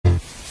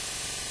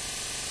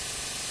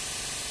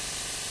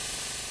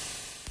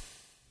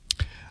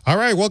All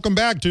right, welcome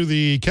back to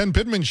the Ken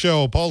Pittman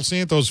Show. Paul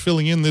Santos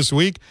filling in this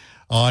week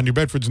on New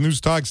Bedford's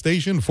News Talk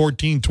Station,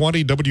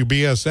 1420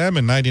 WBSM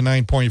and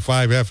 99.5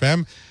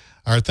 FM.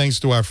 Our thanks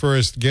to our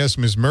first guest,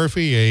 Ms.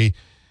 Murphy, a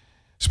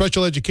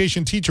special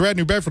education teacher at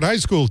New Bedford High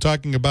School,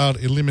 talking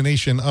about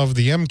elimination of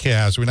the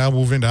MCAS. We now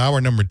move into hour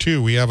number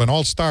 2. We have an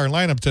all-star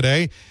lineup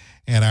today,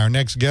 and our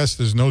next guest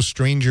is no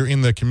stranger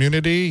in the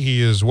community.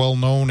 He is well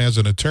known as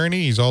an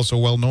attorney. He's also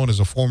well known as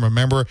a former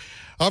member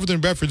of the New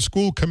Bedford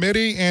School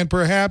Committee, and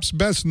perhaps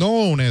best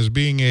known as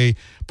being a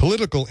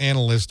political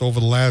analyst over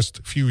the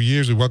last few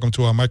years. We welcome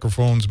to our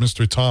microphones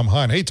Mr. Tom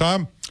Hunt. Hey,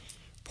 Tom.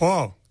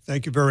 Paul,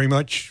 thank you very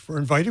much for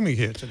inviting me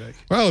here today.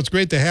 Well, it's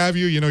great to have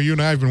you. You know, you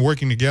and I have been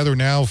working together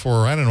now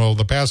for,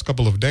 the past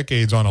couple of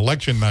decades on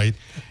election night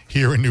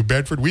here in New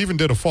Bedford. We even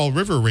did a Fall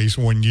River race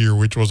one year,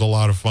 which was a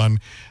lot of fun.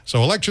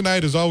 So election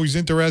night is always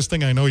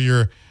interesting. I know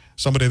you're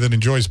somebody that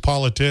enjoys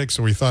politics,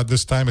 so we thought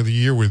this time of the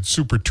year with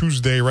Super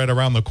Tuesday right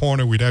around the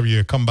corner, we'd have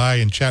you come by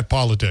and chat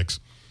politics.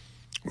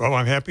 Well,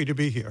 I'm happy to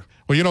be here.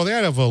 Well, you know, they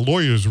have a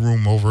lawyer's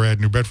room over at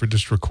New Bedford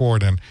District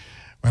Court, and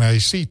when I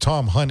see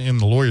Tom Hunt in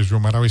the lawyer's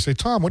room, I'd always say,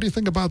 Tom, what do you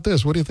think about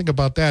this? What do you think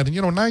about that?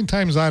 And, 9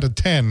 times out of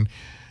 10,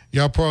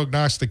 your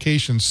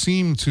prognostications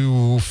seem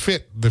to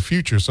fit the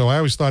future, so I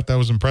always thought that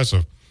was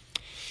impressive.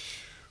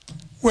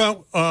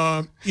 Well,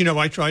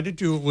 I tried to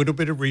do a little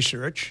bit of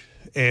research,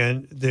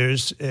 and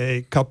there's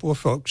a couple of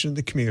folks in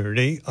the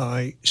community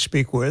I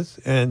speak with,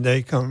 and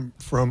they come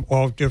from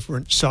all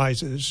different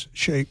sizes,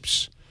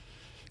 shapes,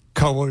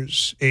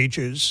 colors,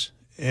 ages,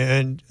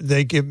 and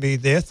they give me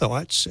their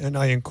thoughts, and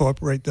I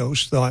incorporate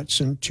those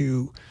thoughts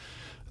into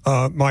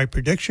my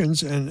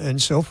predictions. And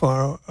so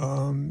far,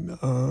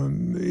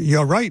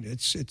 you're right.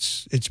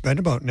 It's been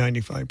about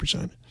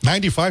 95%.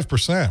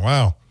 95%.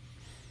 Wow.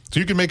 So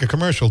you can make a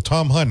commercial,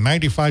 Tom Hunt,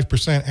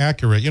 95%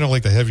 accurate.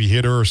 Like the heavy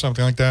hitter or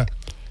something like that.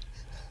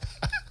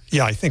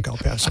 Yeah, I think I'll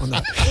pass on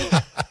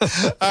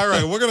that. All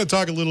right, we're going to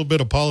talk a little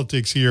bit of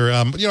politics here.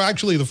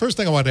 Actually, the first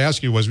thing I wanted to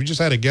ask you was we just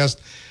had a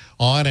guest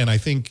on, and I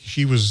think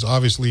she was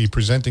obviously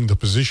presenting the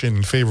position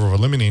in favor of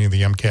eliminating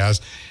the MCAS.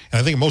 And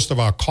I think most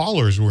of our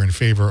callers were in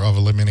favor of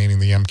eliminating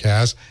the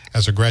MCAS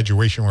as a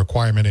graduation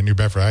requirement in New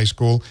Bedford High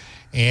School.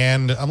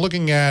 And I'm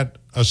looking at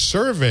a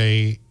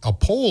survey, a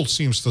poll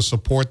seems to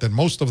support that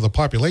most of the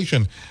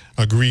population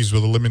agrees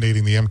with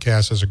eliminating the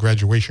MCAS as a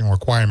graduation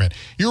requirement.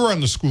 You were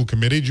on the school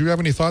committee. Do you have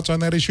any thoughts on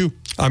that issue?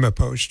 I'm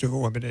opposed to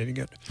eliminating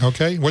it.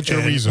 Okay. What's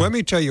your reason? Let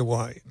me tell you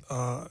why.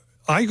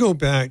 I go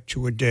back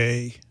to a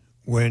day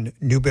when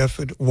New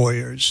Bedford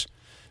lawyers,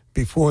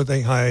 before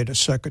they hired a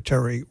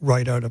secretary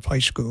right out of high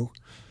school,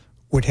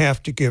 would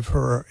have to give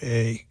her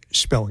a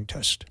spelling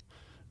test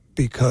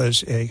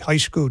because a high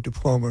school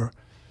diploma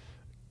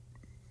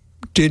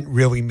didn't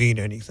really mean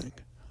anything.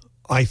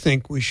 I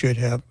think we should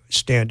have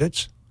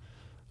standards.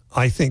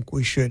 I think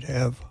we should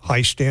have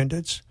high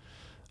standards.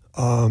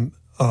 I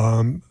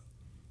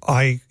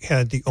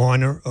had the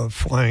honor of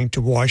flying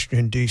to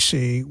Washington,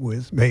 D.C.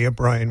 with Mayor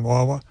Brian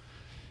Waller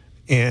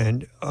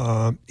and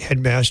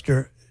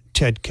Headmaster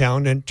Ted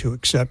Cowden to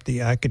accept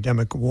the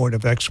Academic Award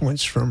of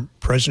Excellence from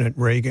President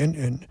Reagan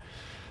in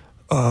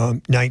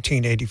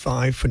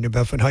 1985 for New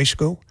Bedford High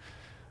School.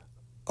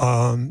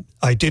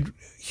 I did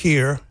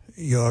hear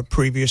your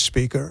previous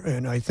speaker,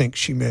 and I think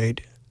she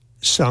made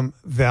some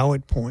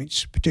valid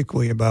points,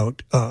 particularly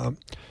about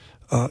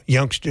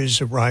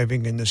youngsters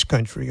arriving in this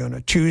country on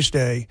a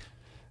Tuesday,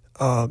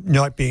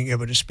 not being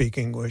able to speak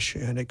English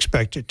and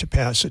expected to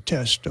pass a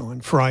test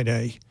on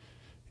Friday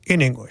in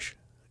English.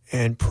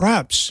 And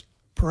perhaps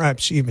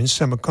even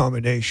some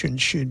accommodation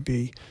should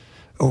be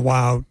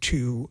allowed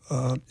to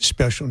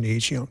special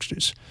needs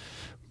youngsters.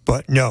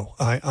 But no,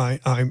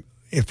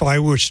 if I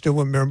were still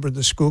a member of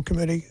the school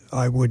committee,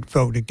 I would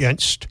vote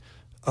against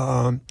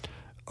the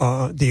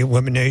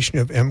elimination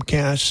of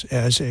MCAS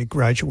as a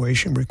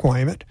graduation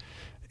requirement,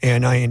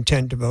 and I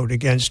intend to vote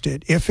against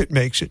it if it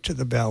makes it to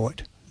the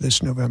ballot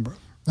this November.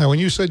 Now, when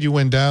you said you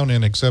went down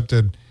and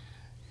accepted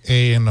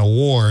an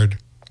award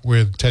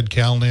with Ted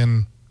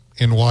Cowden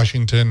in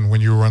Washington when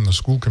you were on the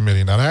school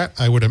committee, now that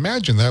I would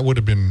imagine that would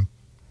have been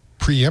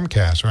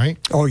pre-MCAS, right?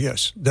 Oh,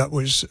 yes. That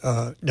was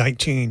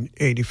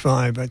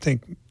 1985. I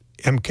think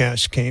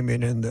MCAS came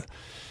in the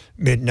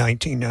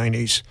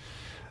mid-1990s.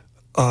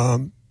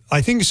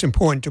 I think it's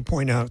important to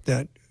point out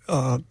that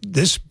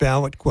this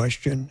ballot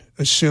question,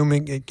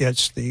 assuming it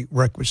gets the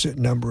requisite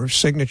number of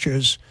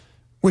signatures,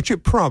 which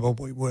it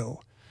probably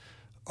will,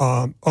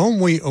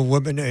 only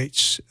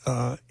eliminates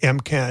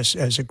MCAS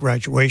as a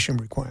graduation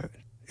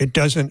requirement. It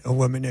doesn't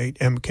eliminate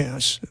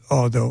MCAS,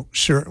 although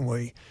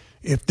certainly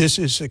if this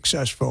is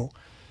successful,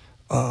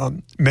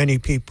 many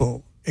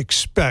people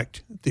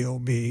expect there'll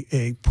be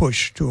a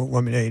push to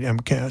eliminate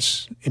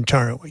MCAS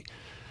entirely.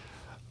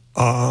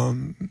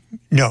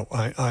 No,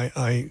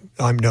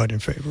 I'm not in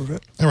favor of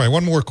it. All right,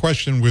 one more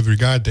question with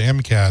regard to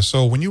MCAS.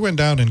 So when you went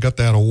down and got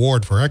that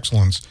award for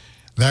excellence,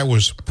 that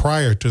was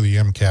prior to the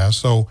MCAS.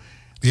 So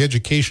the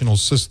educational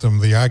system,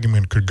 the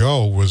argument could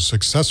go, was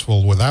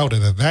successful without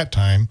it at that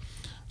time.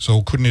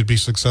 So couldn't it be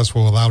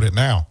successful without it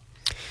now?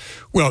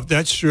 Well,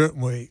 that's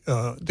certainly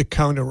the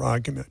counter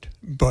argument.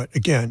 But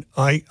again,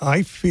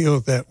 I feel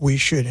that we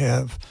should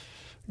have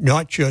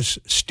not just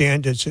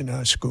standards in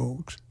our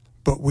schools,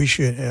 but we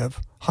should have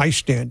high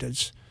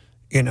standards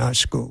in our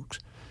schools.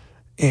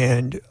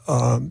 And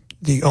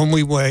the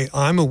only way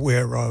I'm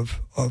aware of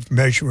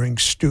measuring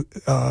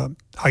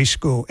high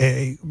school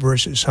A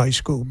versus high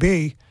school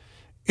B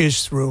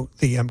is through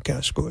the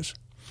MCAS scores.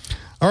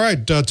 All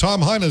right,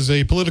 Tom Hunt is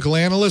a political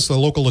analyst, a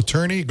local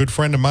attorney, a good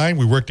friend of mine.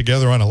 We work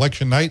together on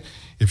election night.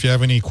 If you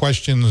have any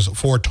questions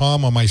for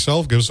Tom or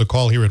myself, give us a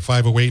call here at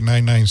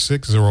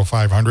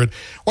 508-996-0500.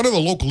 One of the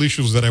local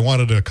issues that I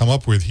wanted to come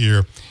up with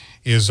here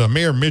is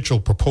Mayor Mitchell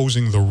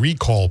proposing the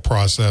recall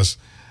process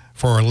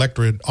for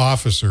elected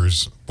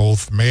officers,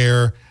 both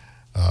mayor,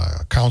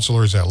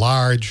 councilors at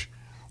large,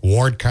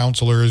 ward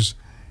councilors,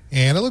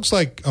 and it looks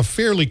like a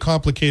fairly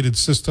complicated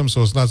system,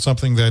 so it's not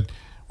something that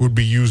would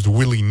be used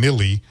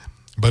willy-nilly.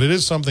 But it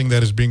is something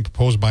that is being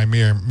proposed by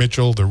Mayor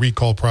Mitchell, the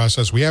recall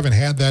process. We haven't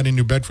had that in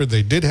New Bedford.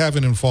 They did have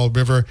it in Fall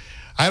River.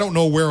 I don't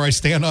know where I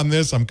stand on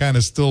this. I'm kind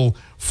of still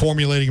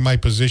formulating my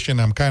position.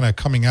 I'm kind of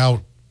coming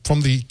out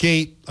from the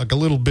gate like a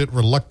little bit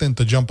reluctant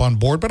to jump on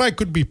board, but I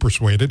could be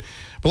persuaded.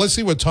 But let's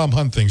see what Tom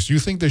Hunt thinks. Do you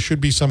think there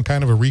should be some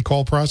kind of a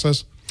recall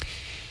process?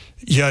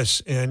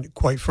 Yes, and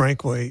quite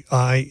frankly,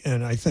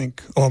 I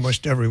think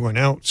almost everyone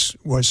else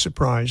was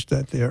surprised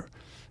that there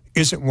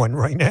isn't one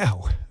right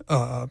now.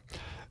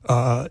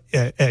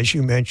 As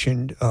you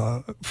mentioned,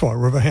 Fall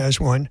River has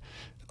one.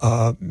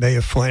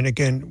 Mayor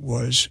Flanagan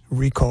was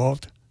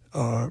recalled.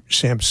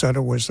 Sam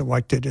Sutter was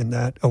elected in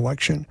that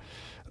election.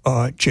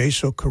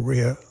 Jason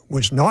Correa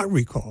was not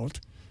recalled.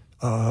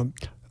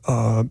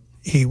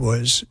 He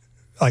was,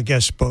 I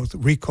guess, both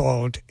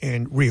recalled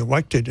and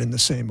reelected in the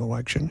same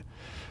election.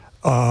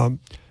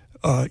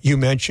 You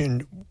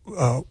mentioned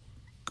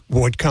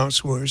ward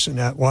councilors and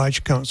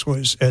at-large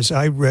councilors. As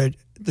I read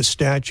the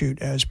statute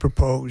as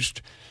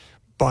proposed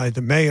by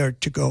the mayor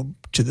to go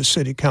to the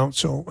city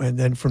council and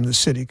then from the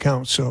city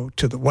council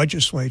to the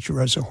legislature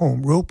as a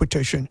home rule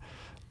petition,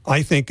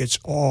 I think it's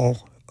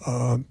all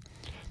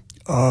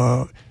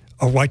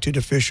elected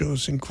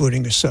officials,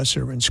 including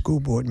assessor and school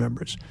board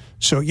members.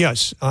 So,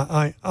 yes,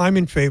 I'm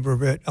in favor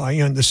of it. I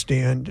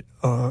understand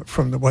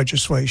from the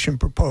legislation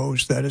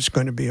proposed that it's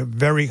going to be a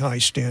very high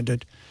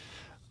standard.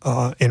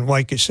 And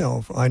like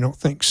yourself, I don't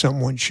think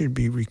someone should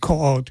be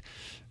recalled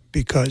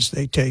because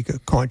they take a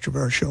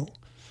controversial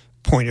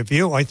point of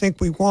view. I think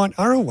we want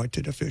our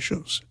elected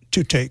officials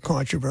to take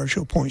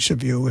controversial points of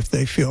view if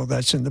they feel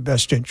that's in the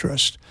best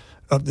interest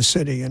of the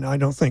city. And I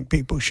don't think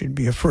people should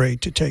be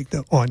afraid to take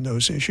on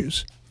those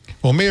issues.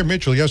 Well, Mayor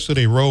Mitchell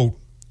yesterday wrote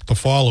the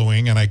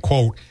following, and I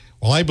quote,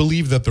 "While I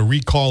believe that the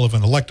recall of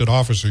an elected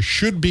officer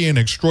should be an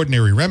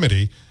extraordinary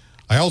remedy,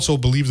 I also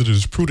believe that it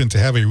is prudent to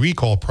have a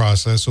recall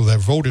process so that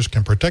voters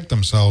can protect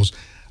themselves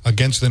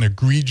against an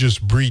egregious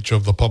breach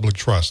of the public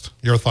trust."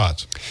 Your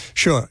thoughts?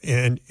 Sure,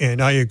 and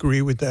I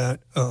agree with that.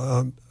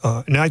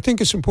 And I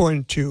think it's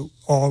important to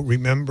all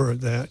remember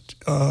that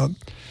a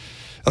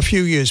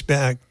few years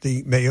back,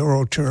 the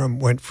mayoral term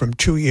went from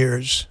 2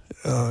 years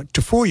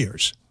to 4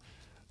 years.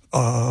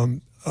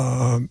 So,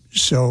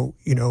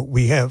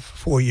 we have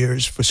 4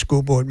 years for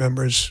school board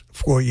members,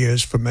 4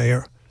 years for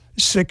mayor,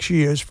 6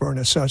 years for an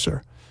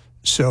assessor.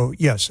 So,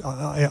 yes,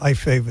 I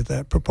favor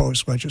that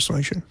proposed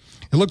legislation.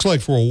 It looks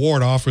like for a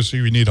ward officer,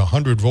 you need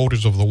 100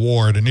 voters of the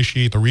ward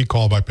initiate the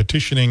recall by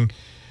petitioning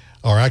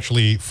or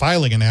actually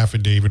filing an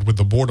affidavit with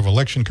the Board of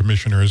Election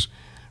Commissioners,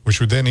 which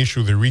would then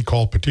issue the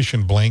recall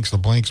petition blanks. The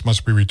blanks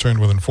must be returned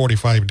within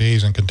 45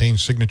 days and contain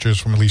signatures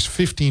from at least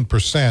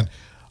 15%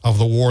 of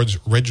the ward's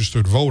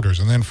registered voters.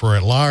 And then for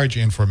at-large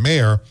and for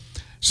mayor,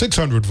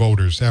 600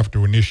 voters have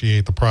to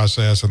initiate the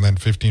process, and then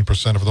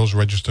 15% of those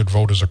registered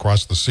voters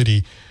across the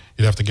city,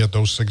 you'd have to get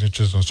those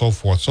signatures and so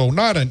forth. So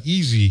not an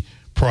easy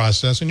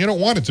process, and you don't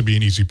want it to be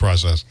an easy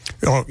process.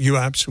 Oh, you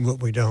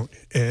absolutely don't.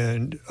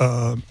 And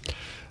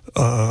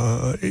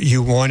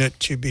you want it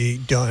to be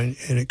done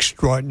in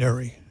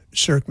extraordinary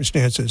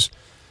circumstances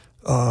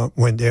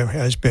when there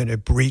has been a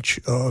breach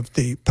of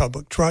the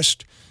public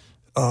trust.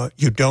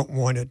 You don't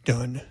want it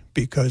done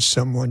because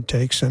someone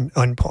takes an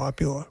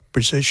unpopular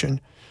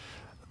position.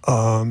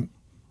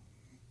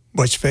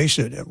 Let's face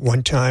it, at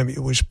one time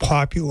it was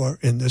popular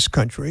in this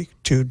country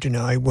to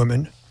deny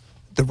women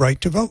the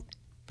right to vote.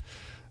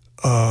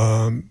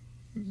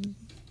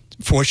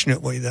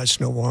 Fortunately, that's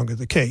no longer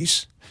the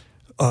case.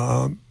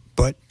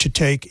 But to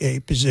take a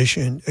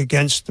position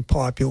against the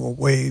popular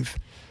wave,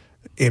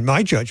 in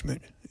my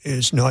judgment,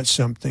 is not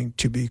something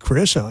to be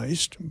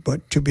criticized,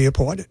 but to be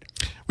applauded.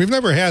 We've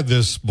never had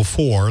this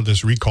before,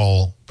 this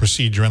recall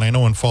procedure, and I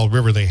know in Fall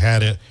River they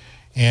had it.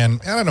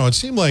 And I don't know, it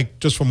seemed like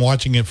just from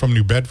watching it from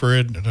New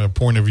Bedford,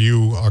 point of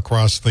view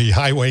across the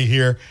highway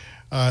here,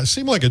 it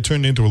seemed like it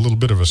turned into a little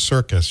bit of a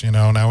circus,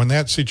 Now, in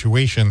that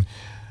situation,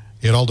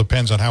 it all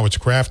depends on how it's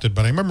crafted.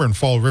 But I remember in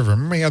Fall River,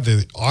 we had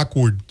the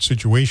awkward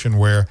situation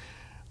where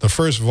the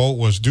first vote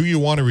was, do you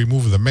want to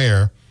remove the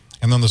mayor?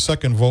 And then the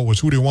second vote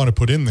was, who do you want to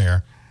put in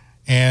there?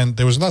 And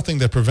there was nothing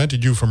that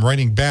prevented you from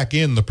writing back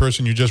in the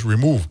person you just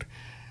removed.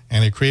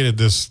 and it created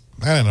this,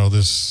 I don't know,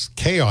 this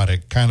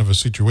chaotic kind of a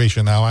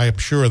situation. Now, I am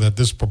sure that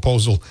this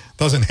proposal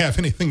doesn't have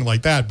anything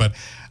like that, but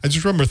I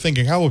just remember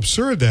thinking how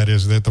absurd that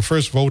is, that the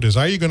first vote is,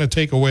 are you going to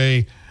take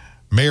away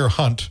Mayor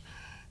Hunt?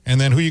 And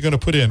then who are you going to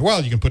put in?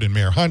 Well, you can put in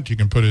Mayor Hunt, you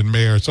can put in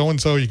Mayor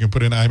so-and-so, you can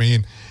put in, I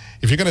mean,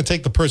 if you're going to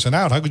take the person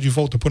out, how could you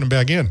vote to put him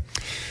back in?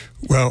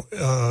 Well,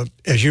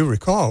 as you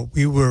recall,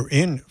 we were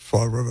in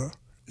Fall River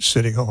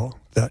City Hall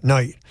that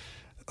night,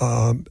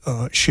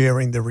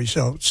 sharing the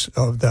results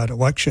of that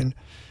election.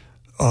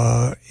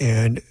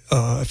 And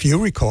if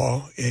you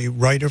recall, a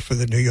writer for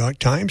the New York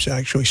Times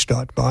actually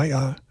stopped by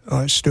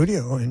our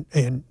studio,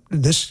 and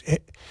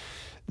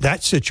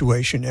that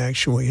situation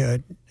actually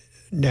had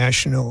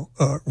national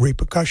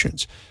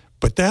repercussions.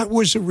 But that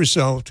was a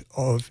result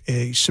of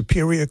a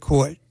Superior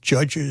Court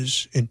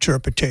judge's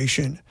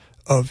interpretation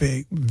of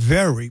a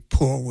very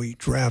poorly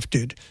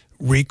drafted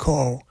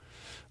recall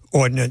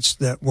ordinance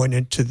that went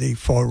into the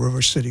Fall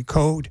River City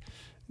Code.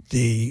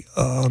 The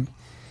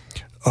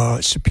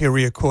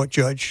Superior Court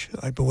judge,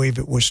 I believe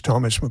it was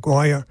Thomas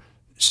McGuire,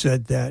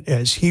 said that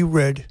as he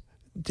read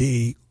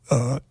the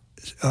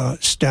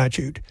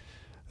statute,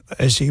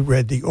 as he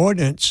read the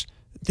ordinance,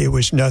 there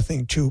was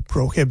nothing to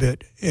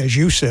prohibit, as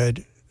you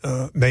said,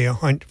 Mayor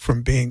Hunt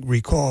from being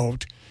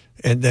recalled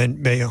and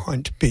then Mayor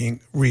Hunt being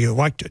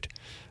reelected.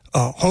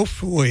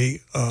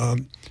 Hopefully,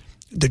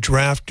 the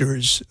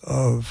drafters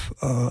of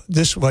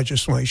this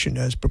legislation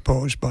as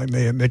proposed by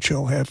Mayor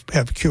Mitchell have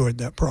cured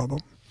that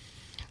problem.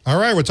 All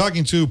right, we're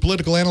talking to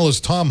political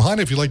analyst Tom Hunt.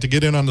 If you'd like to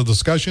get in on the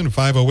discussion,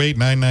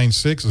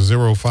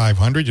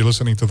 508-996-0500. You're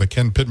listening to the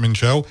Ken Pittman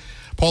Show.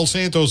 Paul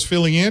Santos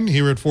filling in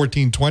here at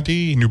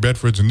 1420, New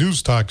Bedford's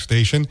news talk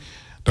station.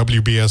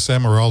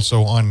 WBSM are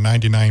also on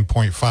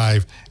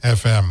 99.5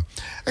 FM.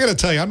 I got to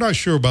tell you, I'm not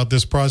sure about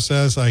this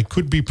process. I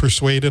could be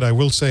persuaded. I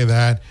will say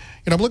that.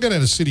 I'm looking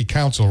at a city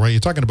council, right? You're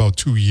talking about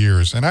 2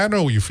 years, and I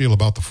know what you feel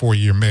about the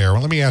 4-year mayor.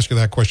 Well, let me ask you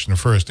that question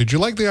first. Did you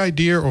like the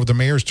idea of the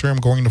mayor's term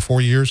going to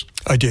 4 years?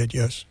 I did,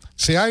 yes.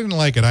 See, I didn't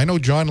like it. I know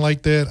John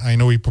liked it. I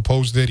know he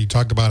proposed it. He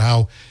talked about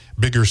how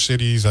bigger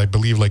cities, I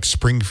believe like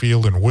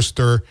Springfield and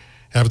Worcester,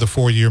 have the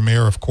 4-year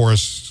mayor. Of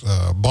course,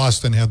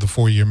 Boston had the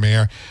 4-year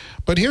mayor.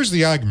 But here's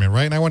the argument,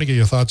 right? And I want to get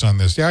your thoughts on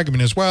this. The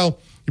argument is, well,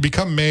 you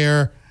become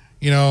mayor,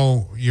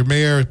 you're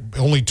mayor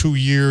only 2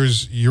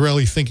 years. You're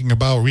really thinking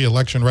about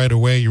re-election right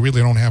away. You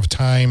really don't have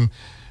time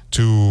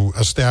to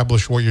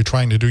establish what you're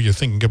trying to do. You're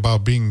thinking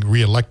about being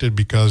re-elected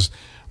because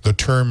the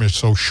term is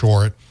so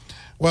short.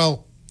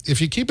 Well,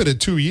 if you keep it at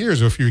 2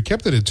 years, or if you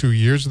kept it at 2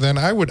 years, then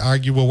I would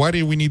argue, well, why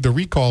do we need the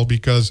recall?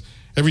 Because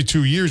every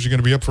 2 years you're going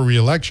to be up for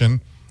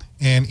re-election.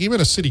 And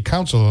even a city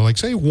councilor, like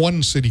say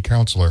one city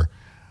councilor,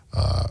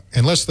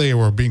 unless they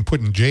were being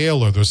put in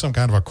jail or there's some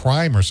kind of a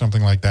crime or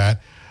something like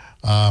that,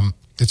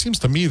 it seems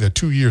to me that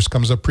 2 years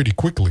comes up pretty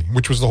quickly,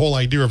 which was the whole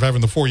idea of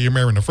having the 4-year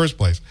mayor in the first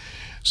place.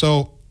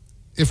 So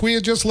if we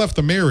had just left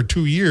the mayor at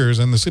 2 years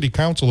and the city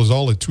council is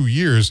all at 2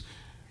 years,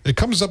 it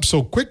comes up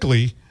so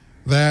quickly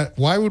that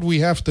why would we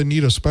have to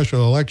need a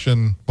special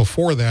election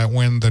before that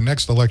when the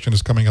next election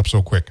is coming up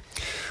so quick?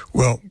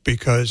 Well,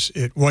 because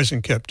it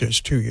wasn't kept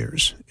as 2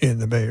 years in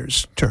the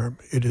mayor's term.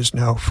 It is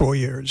now 4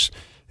 years.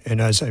 And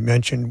as I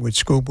mentioned, with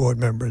school board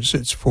members,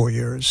 it's 4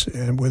 years.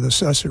 And with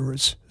assessor,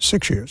 it's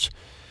 6 years.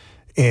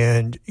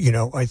 And,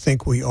 I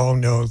think we all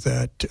know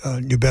that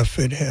New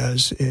Bedford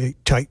has a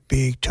Type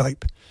B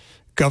type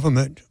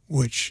government,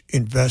 which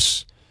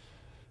invests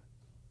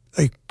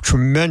a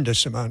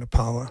tremendous amount of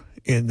power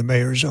in the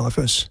mayor's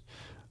office.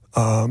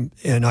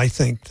 And I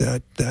think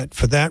that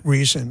for that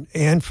reason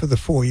and for the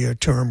 4-year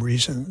term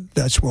reason,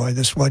 that's why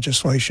this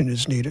legislation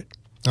is needed.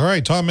 All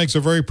right, Tom makes a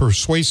very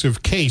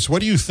persuasive case.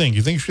 What do you think?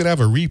 You think you should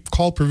have a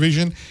recall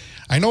provision?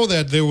 I know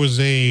that there was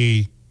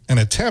an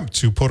attempt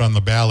to put on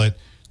the ballot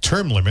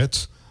term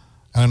limits.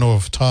 I don't know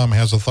if Tom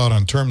has a thought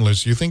on term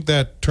limits. Do you think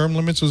that term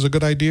limits is a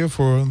good idea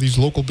for these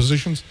local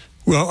positions?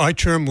 Well, I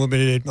term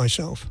limited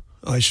myself.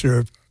 I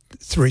served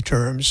 3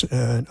 terms,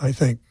 and I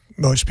think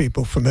most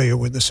people familiar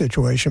with the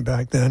situation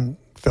back then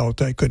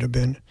felt I could have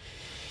been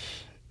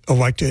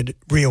elected,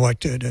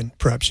 reelected, and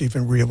perhaps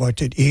even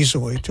reelected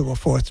easily to a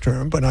 4th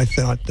term. But I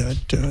thought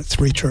that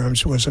 3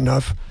 terms was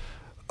enough.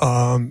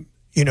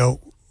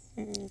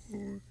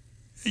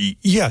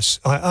 Yes,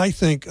 I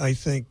think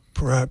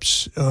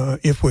perhaps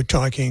if we're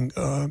talking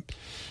a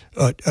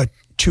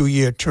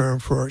 2-year term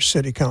for a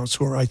city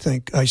councilor, I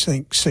think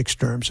 6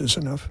 terms is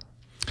enough.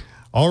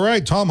 All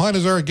right, Tom Hunt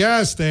is our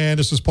guest, and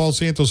this is Paul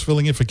Santos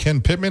filling in for Ken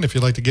Pittman. If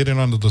you'd like to get in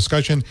on the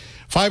discussion,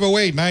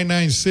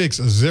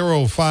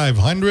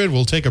 508-996-0500.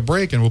 We'll take a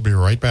break, and we'll be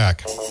right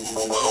back.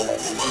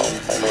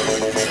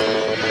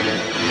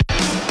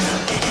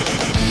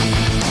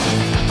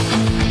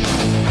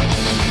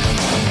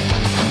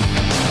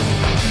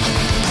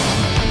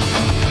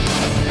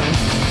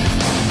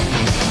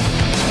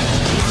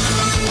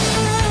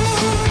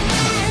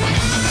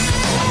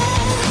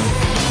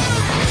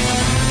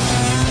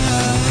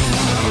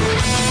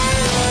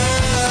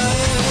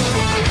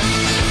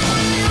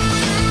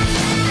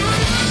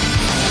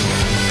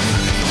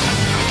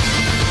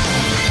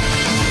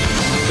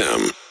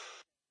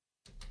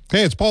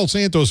 Hey, it's Paul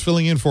Santos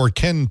filling in for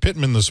Ken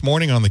Pittman this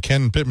morning on the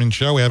Ken Pittman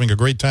Show. We're having a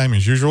great time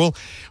as usual.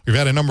 We've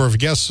had a number of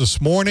guests this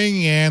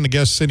morning, and the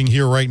guest sitting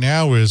here right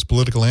now is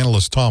political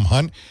analyst Tom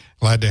Hunt.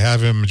 Glad to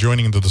have him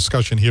joining the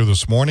discussion here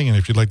this morning, and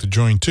if you'd like to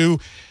join too,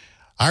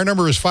 our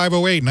number is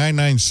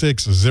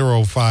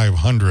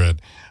 508-996-0500.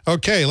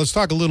 Okay, let's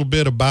talk a little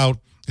bit about,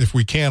 if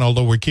we can,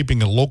 although we're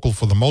keeping it local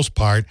for the most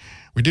part,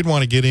 we did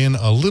want to get in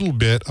a little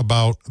bit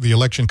about the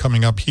election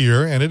coming up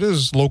here, and it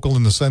is local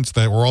in the sense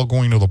that we're all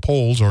going to the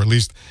polls, or at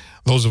least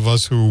those of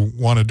us who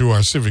want to do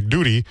our civic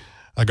duty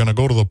are going to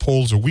go to the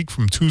polls a week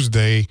from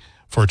Tuesday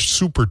for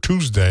Super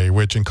Tuesday,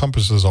 which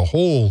encompasses a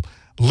whole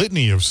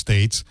litany of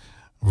states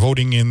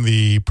voting in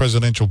the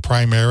presidential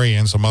primary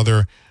and some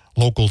other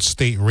local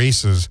state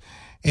races.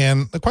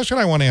 And the question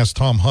I want to ask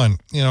Tom Hunt,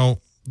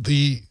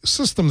 the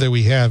system that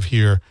we have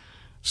here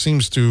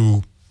seems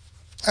to,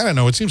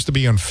 it seems to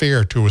be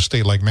unfair to a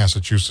state like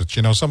Massachusetts.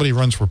 Somebody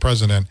runs for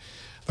president.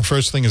 The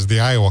first thing is the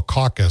Iowa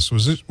caucus,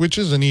 which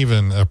isn't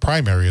even a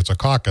primary. It's a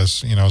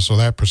caucus, so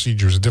that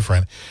procedure is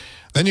different.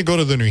 Then you go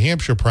to the New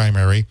Hampshire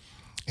primary,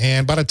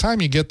 and by the time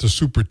you get to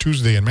Super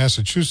Tuesday in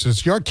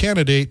Massachusetts, your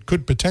candidate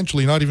could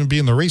potentially not even be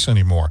in the race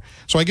anymore.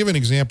 So I give an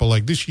example.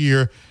 Like this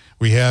year,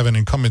 we have an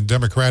incumbent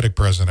Democratic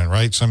president,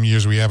 right? Some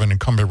years we have an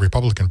incumbent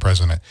Republican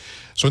president.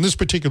 So in this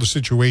particular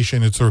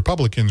situation, it's the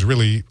Republicans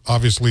really.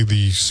 Obviously,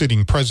 the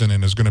sitting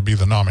president is going to be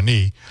the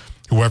nominee,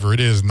 whoever it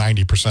is,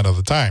 90% of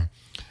the time.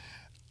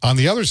 On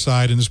the other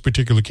side, in this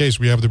particular case,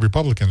 we have the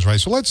Republicans,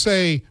 right? So let's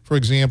say, for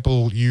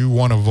example, you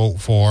want to vote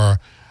for,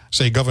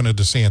 say, Governor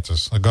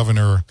DeSantis, a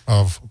governor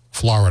of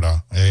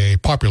Florida, a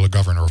popular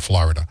governor of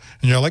Florida.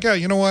 And you're like, yeah,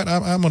 you know what?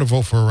 I'm going to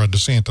vote for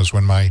DeSantis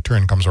when my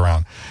turn comes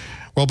around.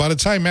 Well, by the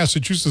time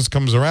Massachusetts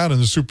comes around in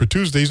the Super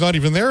Tuesday, he's not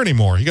even there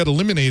anymore. He got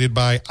eliminated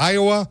by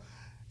Iowa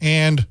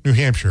and New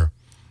Hampshire.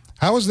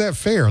 How is that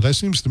fair? That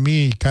seems to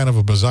me kind of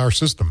a bizarre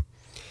system.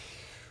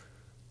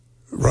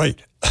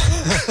 Right.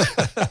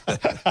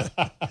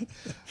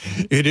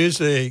 It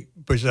is a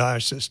bizarre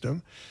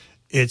system.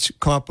 It's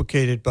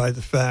complicated by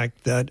the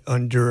fact that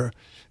under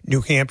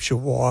New Hampshire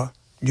law,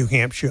 New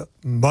Hampshire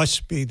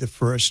must be the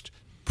first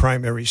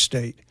primary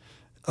state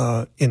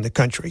in the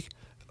country.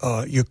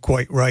 You're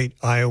quite right.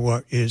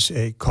 Iowa is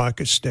a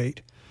caucus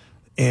state.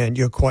 And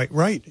you're quite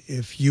right.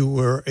 If you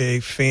were a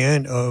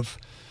fan of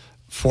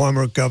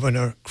former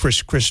Governor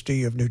Chris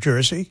Christie of New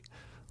Jersey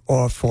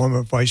or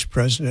former Vice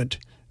President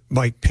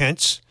Mike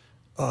Pence,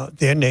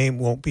 their name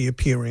won't be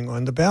appearing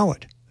on the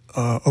ballot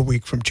a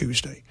week from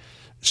Tuesday.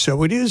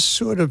 So it is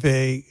sort of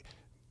a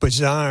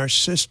bizarre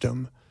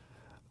system,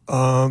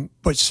 but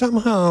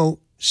somehow,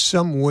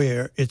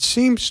 somewhere, it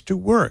seems to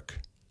work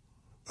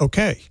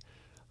okay.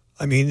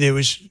 I mean,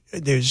 there's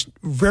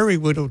very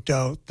little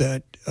doubt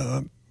that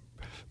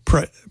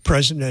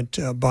President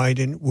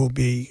Biden will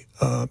be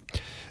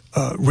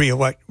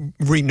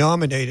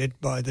renominated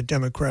by the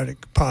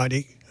Democratic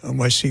Party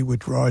unless he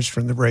withdraws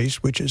from the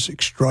race, which is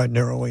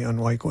extraordinarily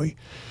unlikely.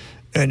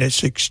 And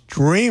it's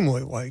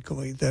extremely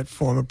likely that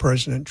former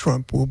President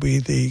Trump will be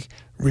the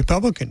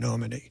Republican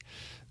nominee.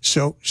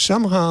 So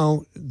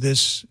somehow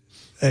this,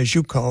 as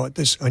you call it,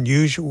 this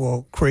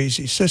unusual,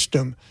 crazy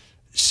system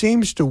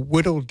seems to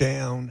whittle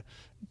down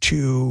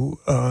to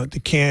the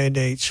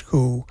candidates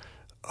who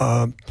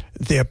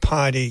their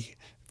party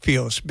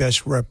feels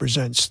best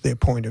represents their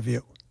point of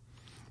view.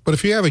 But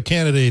if you have a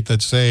candidate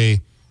that,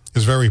 say,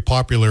 is very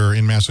popular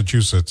in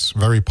Massachusetts,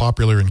 very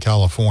popular in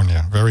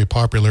California, very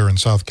popular in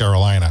South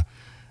Carolina,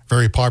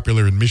 very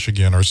popular in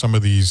Michigan, or some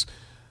of these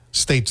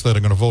states that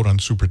are going to vote on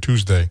Super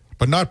Tuesday,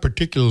 but not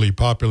particularly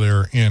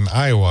popular in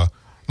Iowa,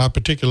 not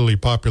particularly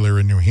popular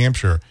in New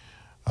Hampshire,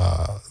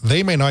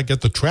 they may not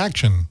get the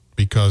traction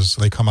because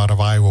they come out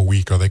of Iowa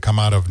week or they come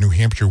out of New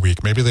Hampshire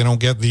week. Maybe they don't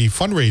get the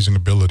fundraising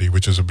ability,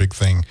 which is a big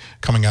thing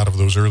coming out of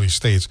those early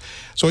states.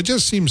 So it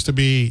just seems to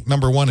be,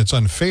 number one, it's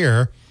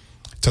unfair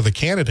to the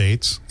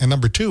candidates, and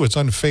number two, it's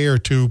unfair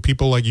to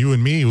people like you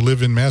and me who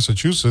live in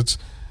Massachusetts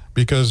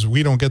because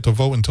we don't get to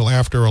vote until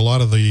after a lot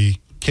of the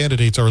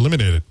candidates are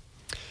eliminated.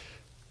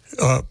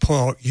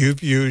 Paul,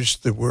 you've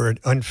used the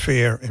word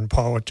unfair in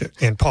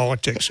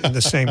politics in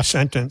the same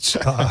sentence.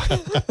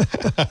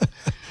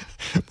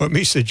 Let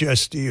me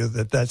suggest to you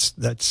that that's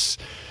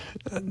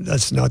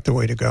not the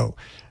way to go.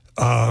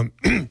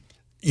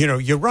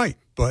 You're right,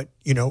 but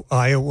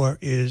Iowa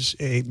is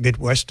a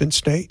Midwestern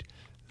state.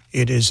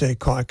 It is a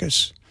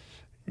caucus.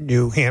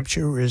 New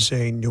Hampshire is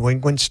a New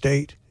England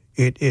state.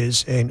 It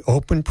is an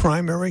open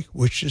primary,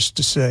 which is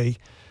to say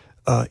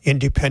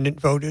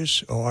independent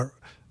voters or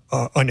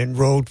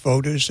unenrolled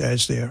voters,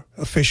 as they're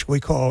officially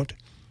called,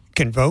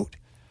 can vote.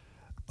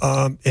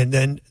 And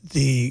then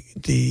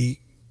the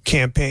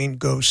campaign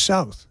goes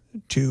south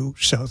to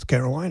South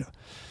Carolina.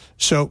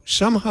 So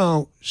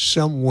somehow,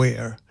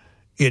 somewhere,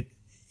 it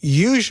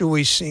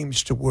usually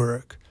seems to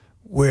work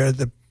where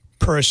the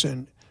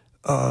person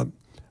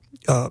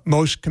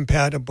most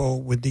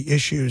compatible with the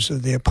issues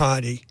of their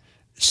party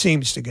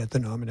seems to get the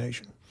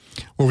nomination.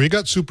 Well, we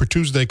got Super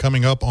Tuesday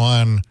coming up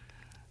on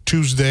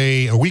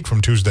Tuesday, a week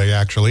from Tuesday,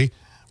 actually.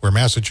 where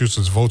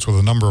Massachusetts votes with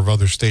a number of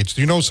other states.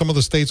 Do you know some of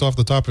the states off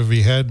the top of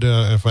your head?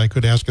 If I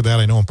could ask you that,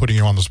 I know I'm putting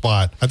you on the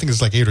spot. I think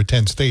it's like 8 or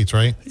 10 states,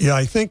 right? Yeah,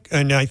 I think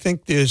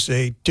there's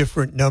a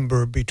different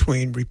number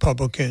between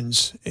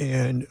Republicans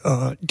and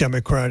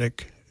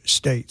Democratic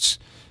states.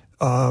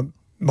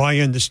 My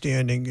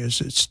understanding is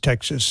it's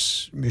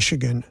Texas,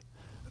 Michigan,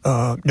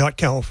 not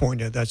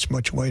California. That's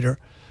much later.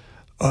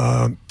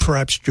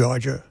 Perhaps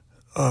Georgia,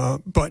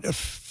 but a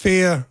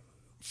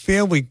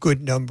fairly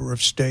good number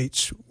of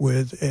states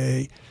with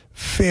a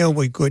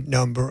fairly good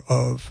number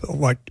of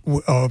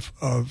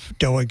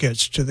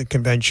delegates to the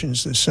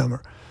conventions this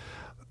summer.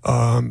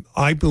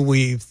 I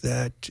believe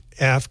that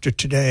after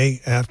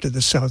today, after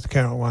the South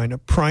Carolina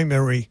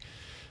primary,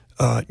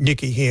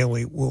 Nikki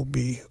Haley will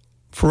be,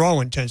 for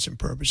all intents and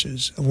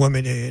purposes,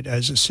 eliminated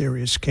as a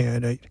serious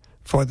candidate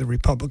for the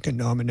Republican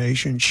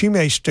nomination. She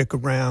may stick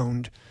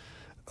around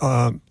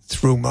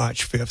through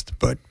March 5th,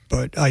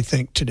 but I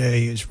think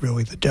today is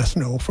really the death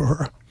knell for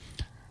her.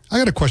 I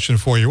got a question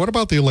for you. What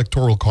about the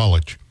Electoral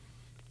College?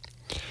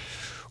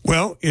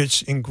 Well,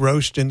 it's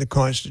engrossed in the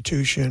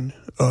Constitution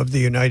of the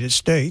United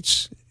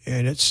States,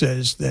 and it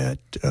says that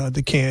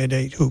the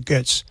candidate who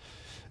gets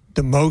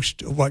the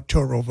most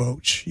electoral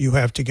votes, you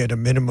have to get a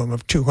minimum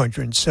of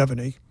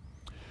 270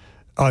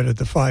 out of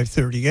the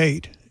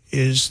 538,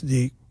 is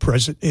the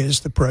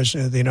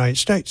president of the United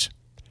States.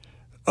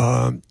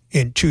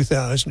 In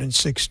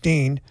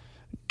 2016,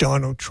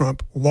 Donald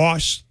Trump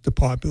lost the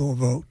popular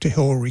vote to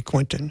Hillary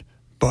Clinton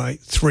by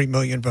 3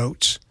 million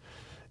votes.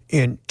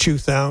 In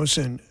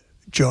 2000,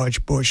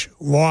 George Bush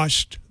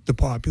lost the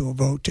popular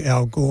vote to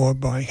Al Gore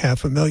by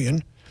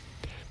 500,000.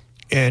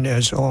 And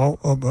as all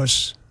of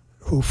us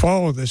who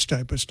follow this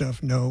type of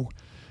stuff know,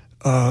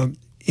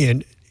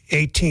 in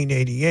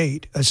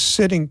 1888, a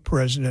sitting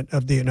president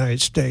of the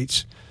United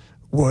States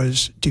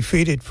was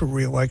defeated for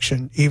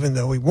re-election, even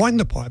though he won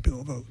the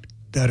popular vote.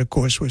 That, of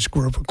course, was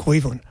Grover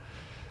Cleveland.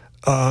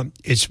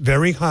 It's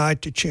very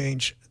hard to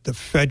change the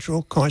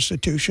federal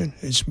Constitution.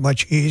 It's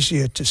much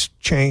easier to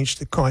change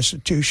the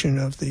Constitution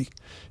of the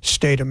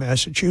state of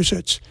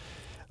Massachusetts.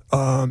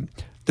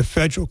 The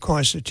federal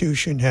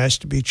Constitution has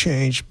to be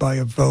changed by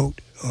a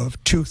vote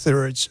of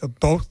 2/3 of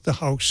both the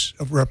House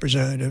of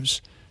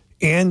Representatives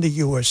and the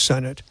U.S.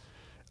 Senate,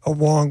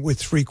 along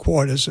with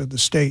 3/4 of the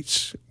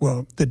states.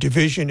 Well, the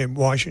division in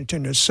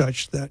Washington is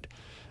such that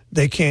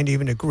they can't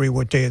even agree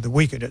what day of the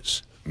week it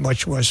is,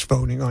 much less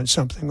voting on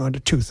something on a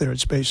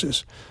 2/3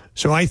 basis.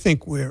 So I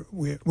think we're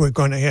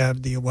going to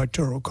have the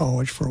Electoral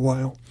College for a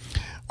while.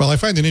 Well, I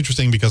find it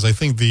interesting because I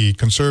think the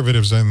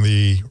conservatives and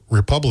the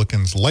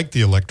Republicans like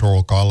the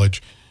Electoral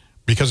College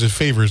because it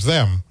favors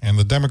them, and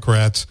the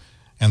Democrats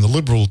and the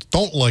liberals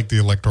don't like the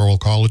Electoral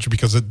College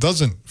because it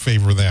doesn't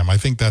favor them. I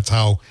think that's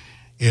how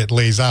it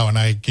lays out, and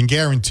I can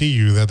guarantee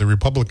you that the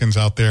Republicans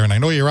out there, and I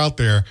know you're out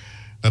there,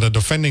 that are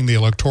defending the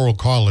Electoral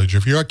College,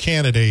 if your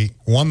candidate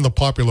won the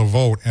popular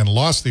vote and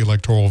lost the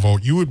electoral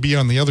vote, you would be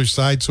on the other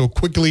side so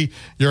quickly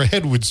your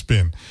head would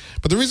spin.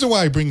 But the reason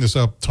why I bring this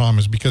up, Tom,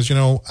 is because, you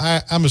know,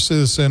 I'm a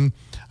citizen.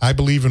 I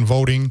believe in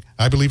voting.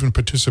 I believe in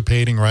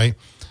participating, right?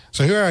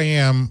 So here I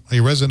am, a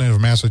resident of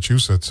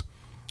Massachusetts,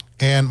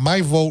 and my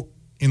vote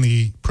in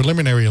the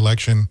preliminary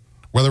election,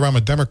 whether I'm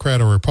a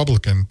Democrat or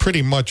Republican,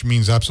 pretty much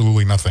means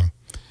absolutely nothing.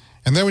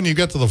 And then when you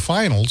get to the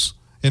finals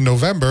in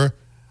November,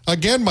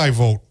 again, my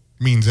vote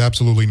means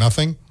absolutely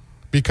nothing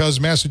because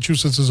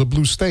Massachusetts is a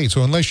blue state.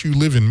 So unless you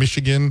live in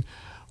Michigan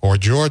or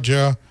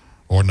Georgia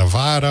or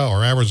Nevada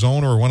or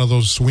Arizona or one of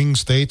those swing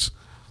states,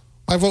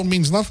 my vote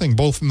means nothing,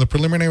 both in the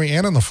preliminary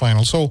and in the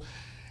final. So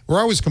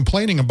we're always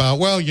complaining about,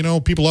 well, you know,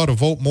 people ought to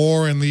vote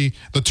more and the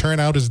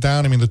turnout is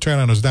down. I mean, the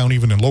turnout is down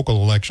even in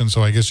local elections,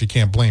 so I guess you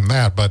can't blame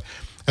that. But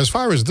as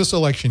far as this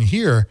election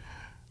here,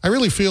 I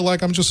really feel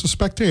like I'm just a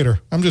spectator.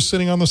 I'm just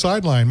sitting on the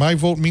sideline. My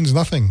vote means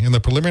nothing in the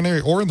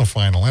preliminary or in the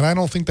final, and I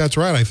don't think that's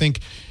right. I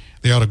think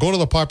they ought to go to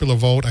the popular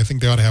vote. I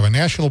think they ought to have a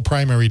national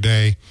primary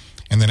day,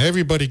 and then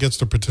everybody gets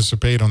to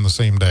participate on the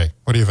same day.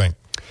 What do you think?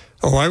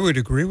 Oh, I would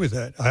agree with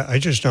that. I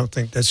just don't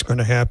think that's going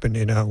to happen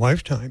in our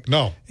lifetime.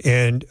 No.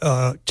 And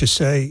to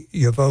say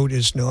your vote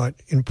is not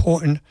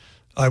important,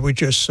 I would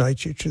just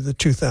cite you to the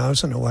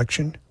 2000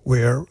 election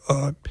where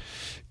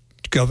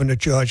Governor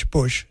George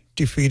Bush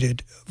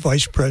defeated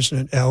Vice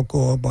President Al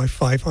Gore by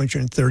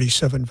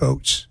 537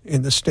 votes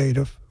in the state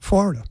of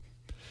Florida.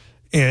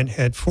 And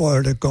had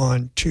Florida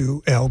gone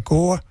to Al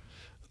Gore,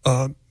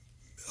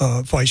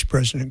 Vice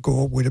President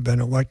Gore would have been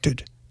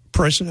elected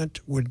president.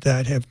 Would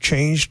that have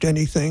changed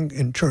anything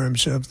in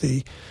terms of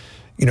the,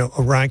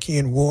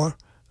 Iraqian war,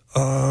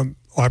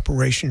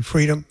 Operation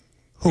Freedom?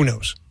 Who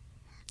knows?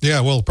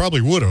 Yeah, well, it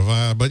probably would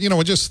have. But,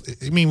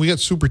 we got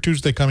Super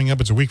Tuesday coming up.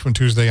 It's a week from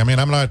Tuesday. I mean,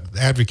 I'm not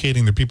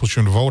advocating that people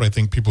shouldn't vote. I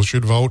think people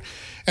should vote.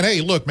 And,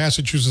 hey, look,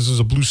 Massachusetts is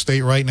a blue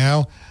state right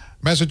now.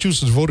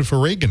 Massachusetts voted for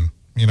Reagan,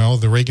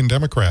 the Reagan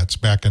Democrats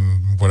back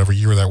in whatever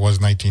year that was,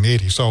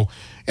 1980. So,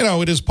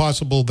 it is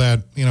possible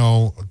that,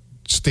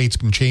 states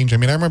can change. I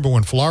mean, I remember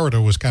when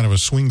Florida was kind of a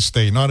swing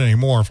state. Not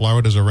anymore.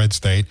 Florida's a red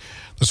state.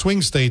 The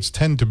swing states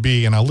tend to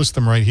be, and I'll list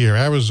them right here,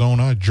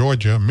 Arizona,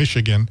 Georgia,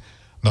 Michigan,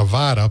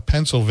 Nevada,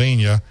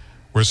 Pennsylvania,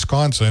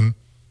 Wisconsin,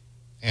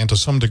 and to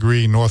some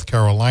degree North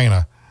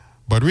Carolina.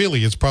 But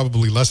really, it's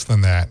probably less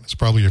than that. It's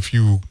probably a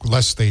few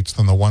less states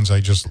than the ones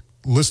I just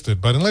listed.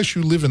 But unless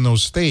you live in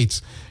those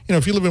states,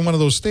 if you live in one of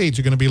those states,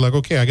 you're going to be like,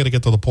 okay, I got to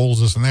get to the polls,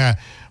 this and that.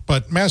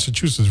 But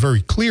Massachusetts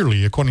very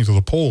clearly, according to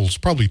the polls,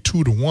 probably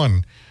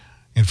 2-1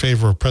 in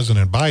favor of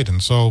President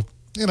Biden. So,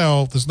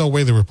 there's no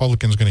way the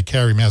Republican's going to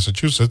carry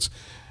Massachusetts.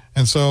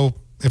 And so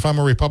if I'm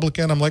a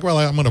Republican, I'm like, well,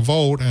 I'm going to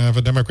vote. And if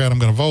a Democrat, I'm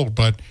going to vote.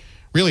 But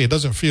really, it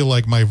doesn't feel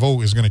like my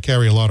vote is going to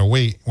carry a lot of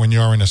weight when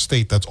you're in a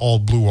state that's all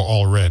blue or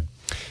all red.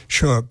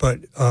 Sure, but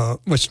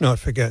let's not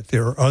forget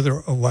there are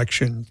other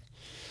elections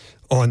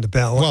on the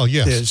ballot. Well,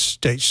 yes. There's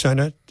state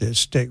senate, there's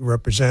state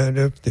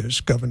representative,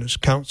 there's governor's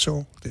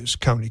council, there's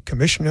county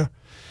commissioner.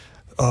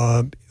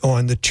 On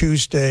the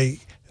Tuesday,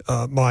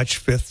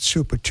 March 5th,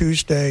 Super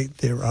Tuesday,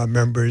 there are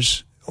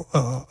members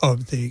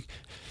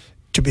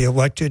to be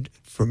elected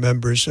for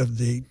members of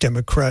the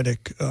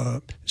Democratic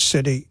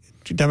city,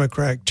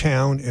 Democratic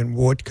town and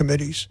ward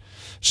committees.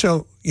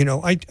 So,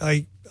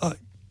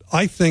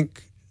 I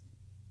think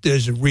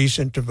there's a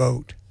reason to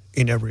vote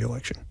in every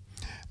election.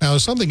 Now,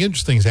 something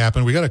interesting has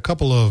happened. We got a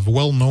couple of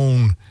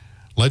well-known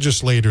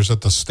legislators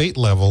at the state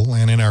level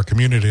and in our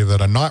community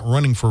that are not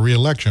running for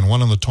re-election.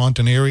 One in the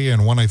Taunton area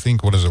and one, I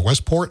think,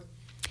 Westport?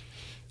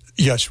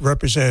 Yes,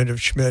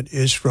 Representative Schmidt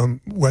is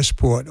from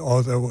Westport,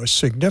 although a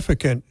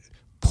significant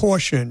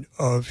portion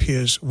of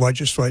his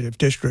legislative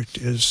district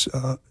is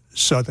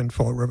southern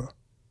Fall River.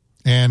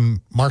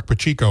 And Mark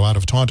Pacheco out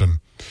of Taunton.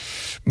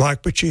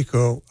 Mark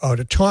Pacheco out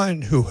of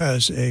Taunton, who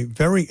has a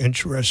very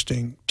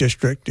interesting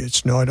district.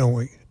 It's not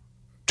only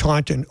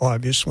Taunton,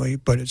 obviously,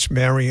 but it's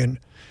Marion,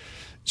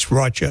 it's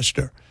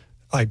Rochester.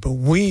 I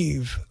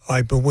believe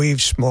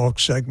small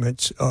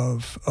segments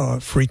of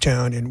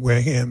Freetown and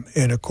Wareham,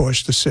 and of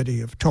course the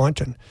city of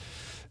Taunton.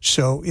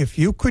 So if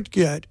you could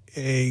get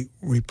a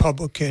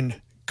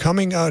Republican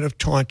coming out of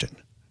Taunton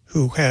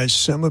who has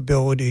some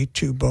ability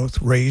to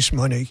both raise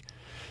money,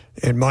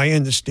 and my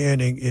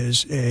understanding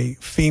is a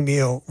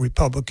female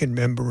Republican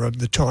member of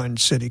the Taunton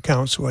City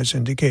Council has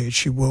indicated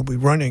she will be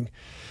running,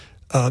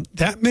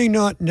 that may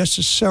not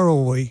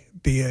necessarily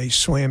be a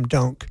slam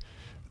dunk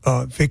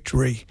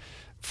victory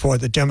for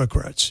the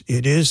Democrats.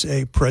 It is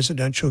a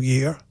presidential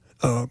year.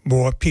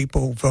 More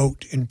people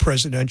vote in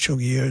presidential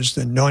years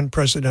than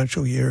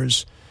non-presidential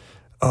years.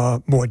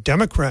 More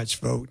Democrats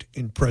vote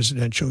in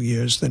presidential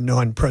years than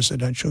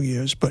non-presidential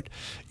years. But,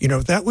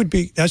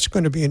 that's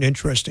going to be an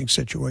interesting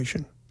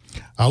situation.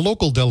 Our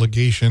local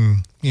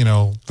delegation,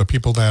 the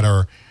people that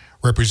are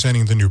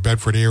representing the New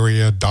Bedford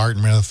area,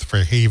 Dartmouth,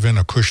 Fairhaven,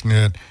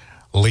 Acushnet,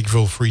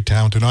 Lakeville,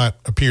 Freetown, do not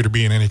appear to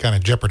be in any kind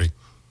of jeopardy.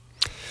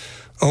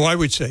 Oh, I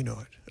would say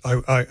not. I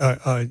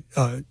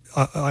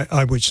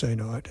would say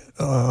not.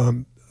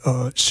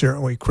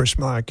 Certainly, Chris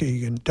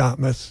Markey in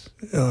Dartmouth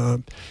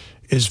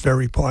is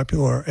very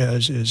popular,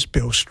 as is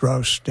Bill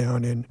Strauss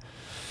down in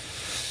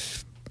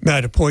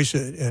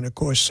Mattapoisett, and of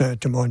course,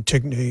 Santa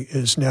Montigny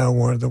is now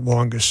one of the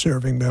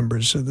longest-serving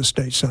members of the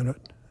state senate.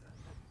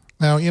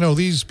 Now,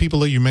 these people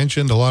that you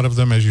mentioned, a lot of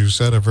them, as you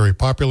said, are very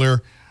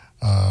popular.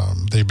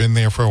 They've been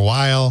there for a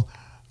while.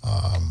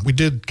 We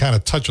did kind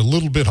of touch a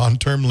little bit on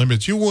term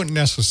limits. You wouldn't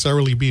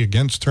necessarily be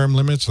against term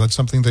limits. That's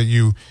something that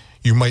you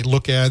might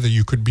look at, that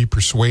you could be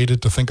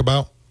persuaded to think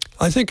about?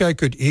 I think I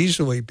could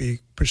easily be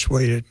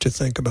persuaded to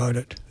think about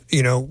it.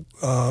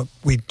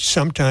 We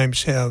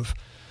sometimes have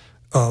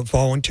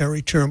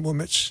voluntary term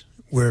limits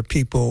where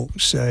people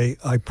say,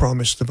 I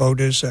promised the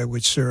voters I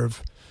would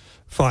serve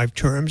 5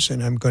 terms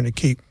and I'm going to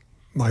keep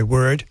my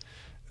word.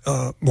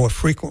 More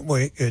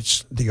frequently,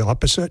 it's the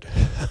opposite.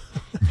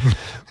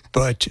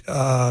 But,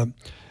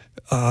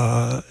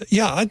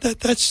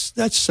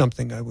 that's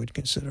something I would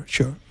consider,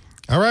 sure.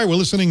 All right, we're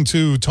listening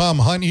to Tom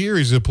Hunt here.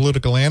 He's a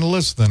political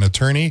analyst, an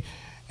attorney,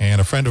 and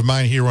a friend of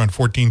mine here on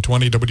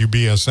 1420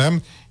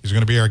 WBSM. He's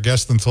going to be our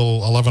guest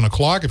until 11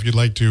 o'clock. If you'd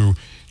like to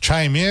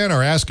chime in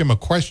or ask him a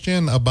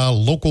question about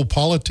local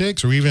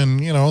politics or even,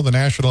 the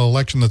national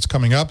election that's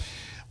coming up,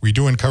 we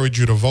do encourage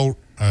you to vote.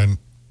 And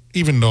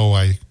even though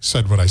I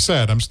said what I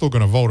said, I'm still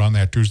going to vote on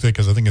that Tuesday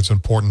because I think it's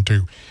important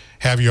to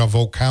have your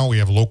vote count. We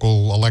have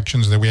local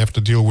elections that we have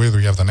to deal with.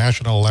 We have the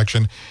national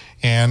election.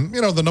 And,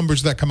 the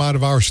numbers that come out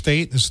of our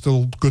state is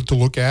still good to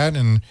look at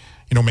and,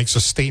 makes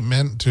a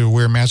statement to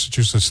where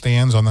Massachusetts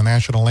stands on the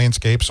national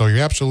landscape. So you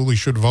absolutely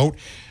should vote.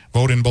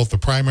 Vote in both the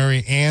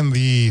primary and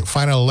the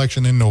final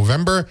election in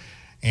November.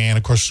 And,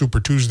 of course, Super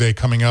Tuesday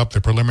coming up,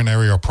 the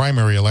preliminary or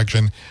primary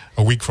election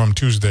a week from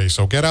Tuesday.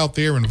 So get out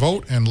there and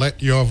vote and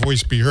let your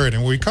voice be heard.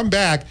 And when we come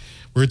back,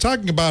 we were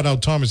talking about how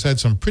Tom has had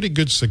some pretty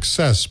good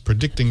success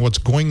predicting what's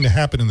going to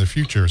happen in the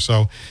future.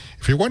 So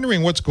if you're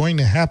wondering what's going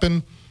to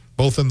happen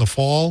both in the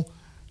fall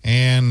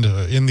and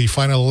in the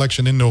final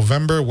election in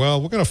November,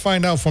 well, we're going to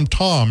find out from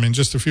Tom in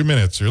just a few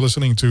minutes. You're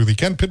listening to The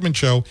Ken Pittman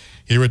Show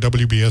here at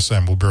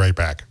WBSM. We'll be right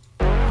back.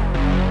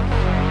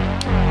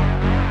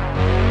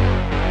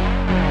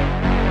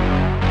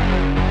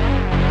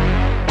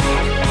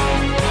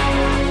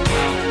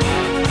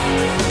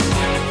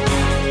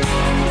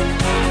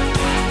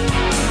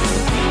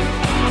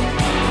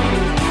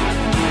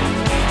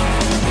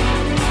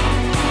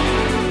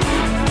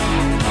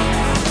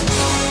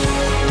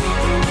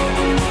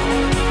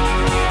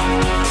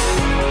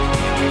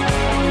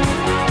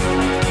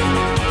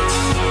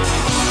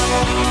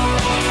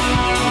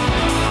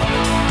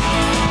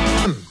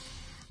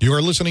 You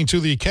are listening to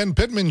the Ken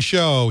Pittman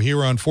Show here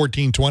on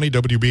 1420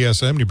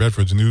 WBSM, New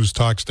Bedford's news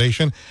talk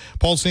station.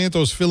 Paul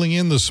Santos filling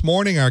in this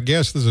morning. Our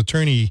guest is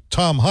attorney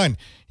Tom Hunt.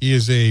 He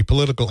is a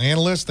political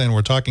analyst, and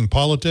we're talking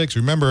politics.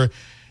 Remember,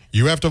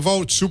 you have to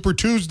vote Super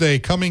Tuesday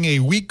coming a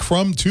week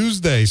from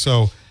Tuesday.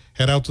 So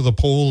head out to the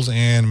polls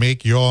and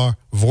make your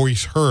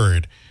voice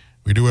heard.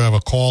 We do have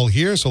a call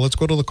here, so let's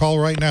go to the call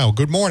right now.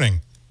 Good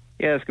morning.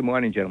 Yes, good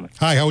morning, gentlemen.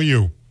 Hi, how are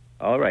you?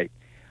 All right.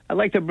 I'd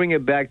like to bring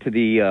it back to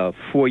the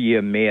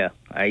four-year mayor.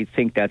 I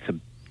think that's a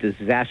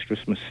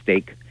disastrous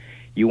mistake.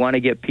 You want to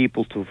get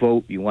people to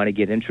vote. You want to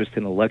get interest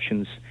in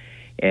elections.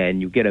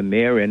 And you get a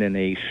mayor in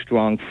a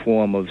strong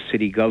form of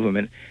city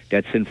government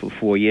that's in for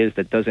 4 years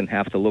that doesn't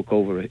have to look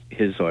over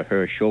his or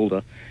her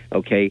shoulder,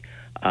 okay?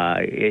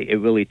 It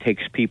really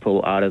takes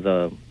people out of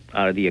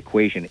the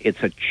equation.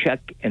 It's a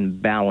check and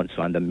balance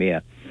on the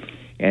mayor.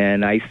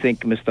 And I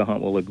think Mr.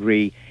 Hunt will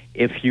agree,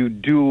 if you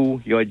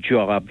do your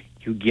job,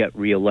 you get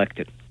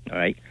reelected. All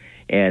right,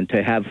 and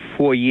to have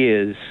 4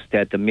 years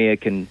that the mayor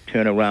can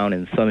turn around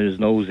and thumb his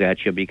nose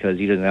at you because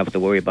he doesn't have to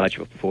worry about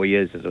you for 4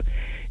 years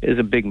is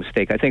a big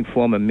mistake. I think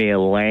former Mayor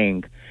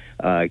Lang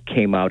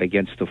came out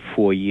against the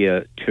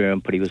 4-year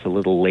term, but he was a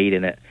little late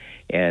in it,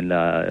 and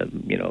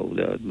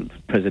the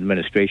present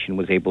administration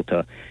was able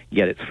to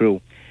get it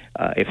through.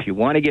 If you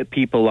want to get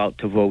people out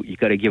to vote, you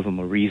got to give them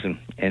a reason,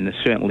 and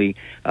certainly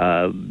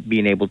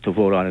being able to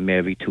vote on a mayor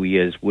every 2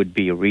 years would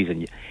be a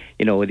reason.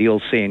 You know, the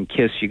old saying,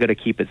 KISS, you got to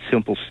keep it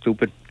simple,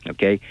 stupid,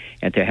 okay?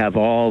 And to have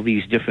all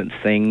these different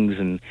things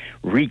and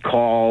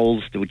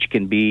recalls, which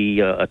can be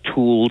a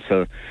tool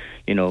to,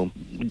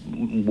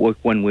 work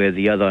one way or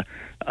the other,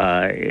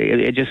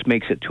 it just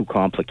makes it too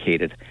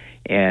complicated.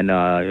 And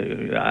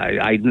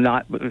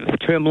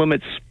term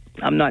limits,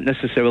 I'm not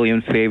necessarily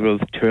in favor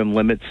of term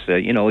limits.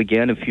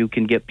 Again, if you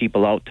can get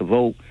people out to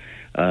vote,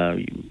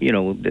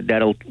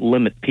 that'll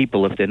limit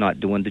people if they're not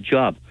doing the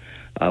job.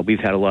 We've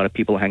had a lot of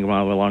people hang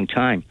around for a long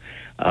time.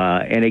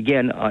 And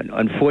again,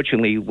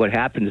 unfortunately, what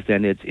happens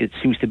then, it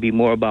seems to be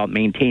more about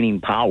maintaining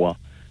power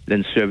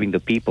than serving the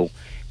people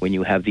when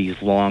you have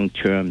these long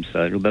terms.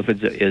 New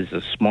Bedford is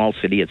a small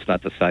city. It's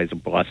not the size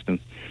of Boston.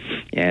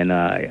 And,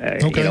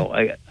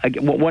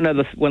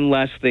 one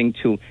last thing,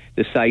 too,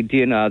 this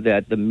idea now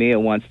that the mayor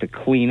wants to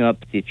clean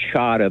up the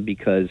charter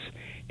because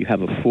you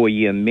have a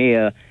 4-year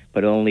mayor,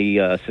 but only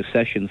a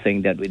succession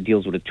thing that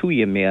deals with a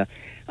 2-year mayor.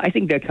 I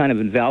think that kind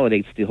of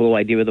invalidates the whole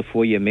idea of the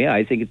 4-year mayor.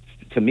 I think,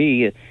 to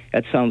me,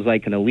 that sounds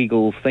like an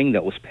illegal thing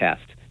that was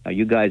passed. Now,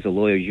 you guys are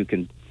lawyers. You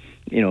can,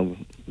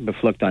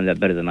 reflect on that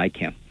better than I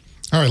can.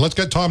 All right, let's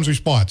get Tom's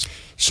response.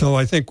 So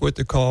I think what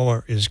the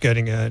caller is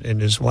getting at in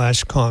his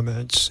last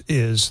comments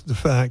is the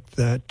fact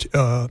that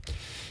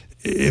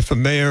if a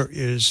mayor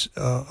is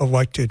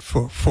elected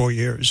for 4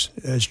 years,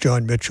 as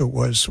John Mitchell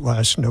was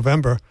last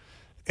November,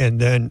 and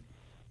then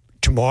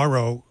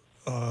tomorrow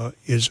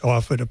is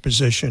offered a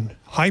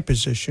high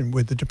position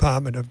with the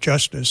Department of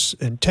Justice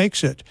and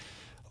takes it,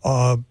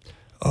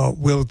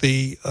 will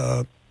the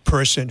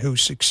person who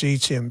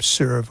succeeds him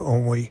serve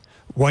only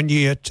 1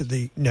 year to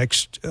the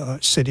next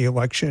city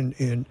election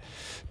in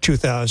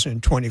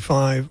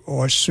 2025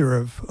 or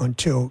serve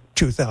until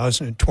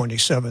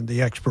 2027,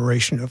 the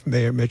expiration of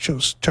Mayor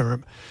Mitchell's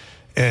term?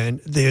 And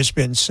there's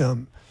been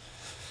some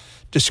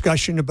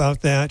discussion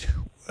about that.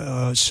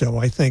 So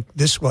I think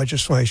this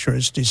legislation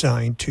is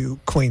designed to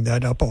clean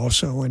that up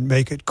also and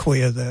make it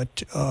clear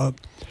that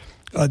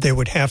there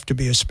would have to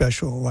be a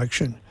special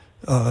election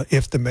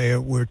if the mayor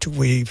were to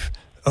leave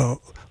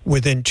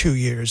within 2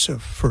 years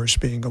of first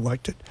being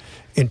elected.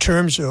 In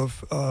terms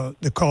of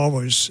the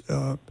caller's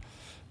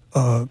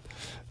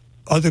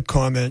other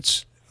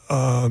comments,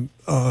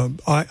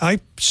 I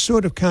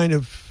sort of kind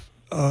of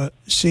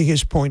see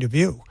his point of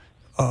view.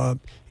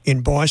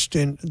 In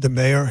Boston, the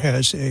mayor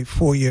has a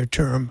 4-year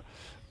term,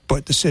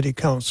 but the city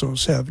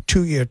councils have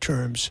 2-year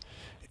terms,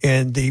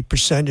 and the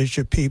percentage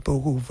of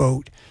people who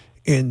vote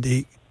in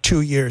the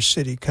 2-year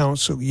city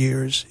council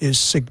years is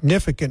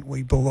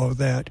significantly below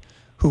that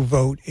who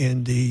vote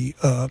in the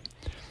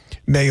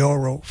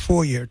mayoral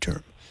 4-year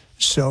term.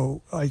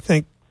 So I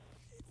think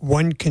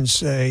one can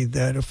say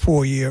that a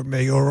 4-year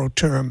mayoral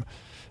term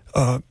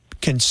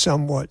can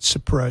somewhat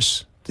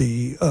suppress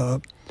the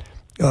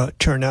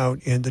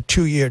turnout in the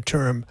 2-year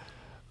term.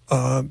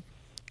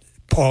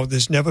 Paul,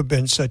 there's never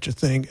been such a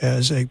thing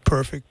as a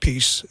perfect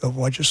piece of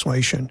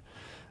legislation.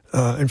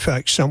 In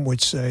fact, some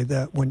would say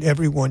that when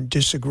everyone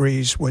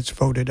disagrees what's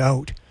voted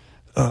out,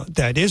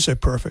 that is a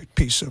perfect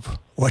piece of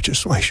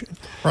legislation.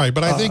 Right,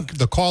 but I think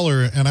the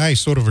caller and I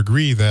sort of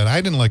agree that I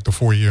didn't like the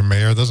 4-year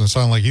mayor. It doesn't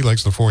sound like he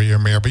likes the 4-year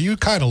mayor, but you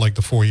kind of like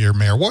the 4-year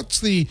mayor.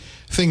 What's the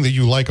thing that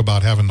you like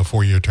about having the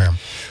 4-year term?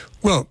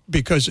 Well,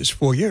 because it's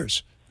 4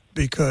 years.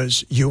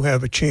 Because you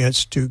have a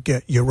chance to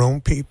get your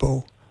own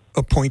people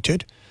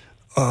appointed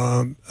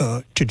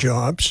to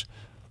jobs.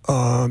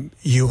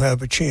 You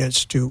have a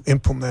chance to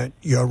implement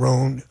your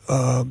own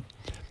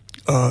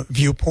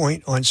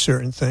viewpoint on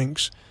certain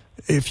things.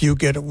 If you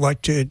get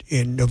elected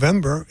in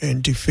November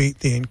and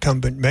defeat the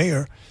incumbent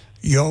mayor,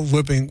 you're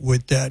living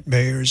with that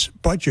mayor's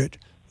budget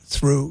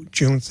through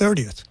June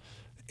 30th.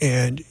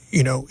 And,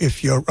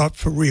 if you're up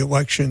for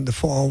re-election the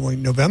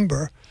following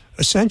November,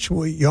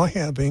 essentially you're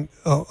having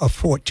a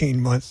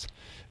 14-month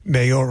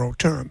mayoral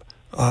term.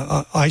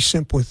 I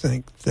simply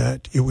think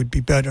that it would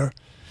be better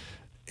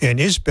and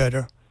is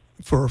better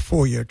for a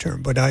 4-year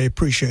term, but I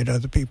appreciate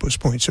other people's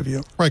points of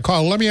view. Right,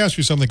 Carl, let me ask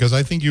you something, because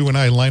I think you and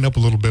I line up a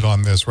little bit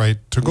on this, right?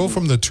 To go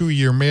from the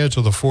 2-year mayor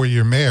to the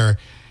 4-year mayor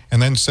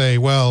and then say,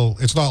 well,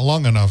 it's not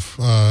long enough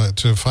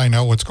to find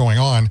out what's going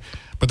on,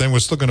 but then we're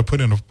still going to put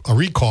in a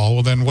recall.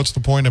 Well, then what's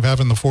the point of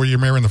having the 4-year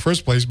mayor in the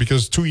first place?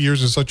 Because 2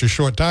 years is such a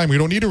short time, we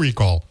don't need a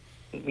recall.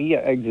 Yeah,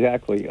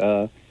 exactly.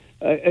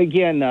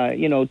 Again,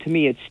 to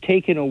me, it's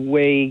taken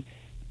away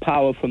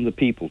power from the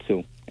people,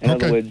 too. In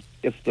other words,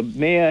 if the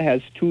mayor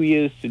has 2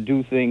 years to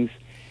do things,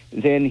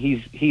 then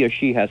he or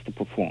she has to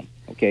perform,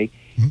 okay?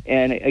 Mm-hmm.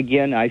 And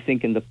again, I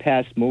think in the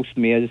past, most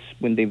mayors,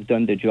 when they've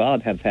done their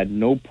job, have had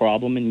no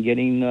problem in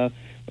getting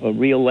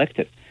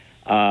reelected.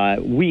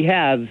 We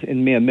have,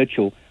 in Mayor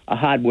Mitchell, a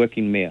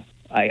hardworking mayor.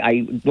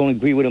 I don't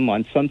agree with him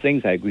on some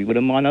things. I agree with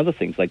him on other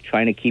things, like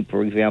trying to keep,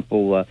 for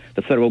example,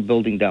 the federal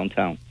building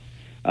downtown.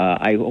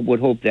 I would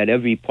hope that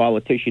every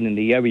politician in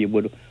the area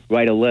would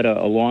write a letter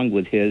along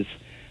with his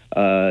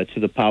to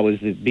the powers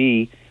that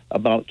be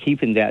about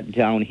keeping that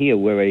down here.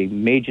 We're a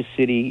major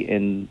city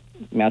in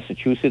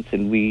Massachusetts,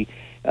 and we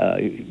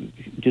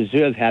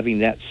deserve having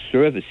that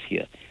service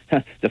here.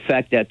 The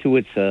fact that, too,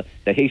 it's the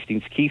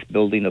Hastings Keith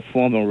building, a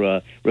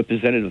former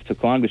representative to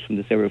Congress from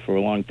this area for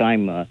a long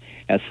time,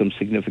 has some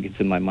significance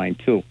in my mind,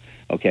 too,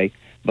 okay?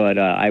 But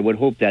I would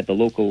hope that the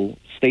local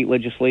state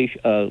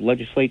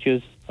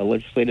legislators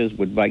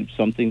would write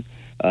something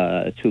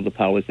to the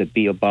powers that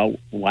be about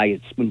why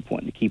it's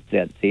important to keep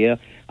that there.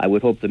 I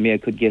would hope the mayor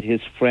could get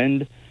his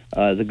friend,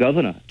 the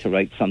governor, to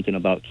write something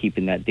about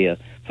keeping that there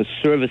for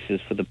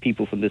services for the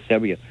people from this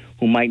area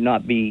who might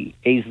not be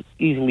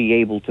easily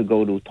able to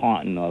go to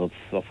Taunton or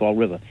Fall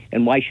River.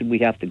 And why should we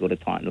have to go to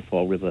Taunton or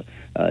Fall River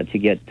to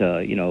get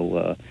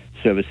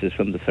services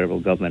from the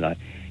federal government?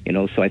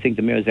 So I think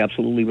the mayor is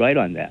absolutely right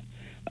on that.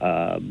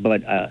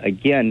 But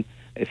again,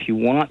 if you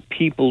want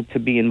people to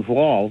be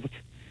involved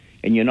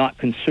and you're not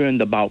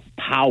concerned about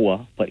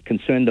power but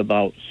concerned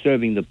about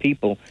serving the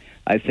people,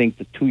 I think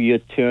the 2-year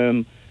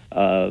term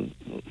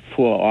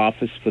for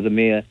office for the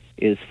mayor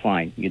is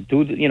fine. You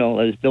do,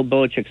 as Bill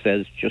Belichick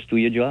says, just do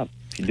your job.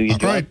 You do your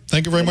job. All right.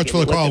 Thank you very much for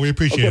the call. We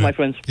appreciate it. Okay, my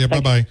friends. Yeah,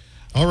 bye-bye.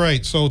 All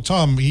right. So,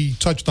 Tom, he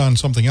touched on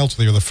something else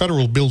there, the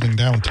federal building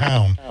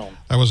downtown.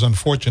 That was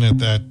unfortunate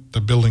that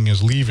the building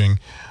is leaving.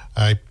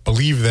 I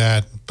believe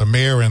that the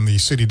mayor and the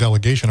city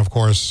delegation, of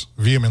course,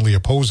 vehemently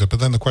oppose it. But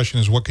then the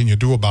question is, what can you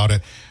do about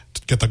it?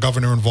 To get the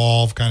governor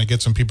involved, kind of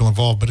get some people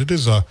involved. But it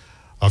is a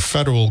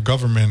federal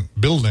government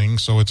building,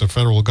 so it's a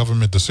federal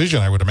government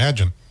decision, I would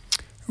imagine.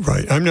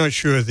 Right. I'm not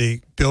sure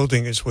the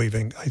building is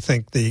leaving. I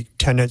think the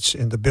tenants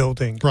in the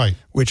building, right,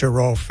 which are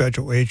all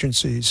federal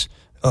agencies,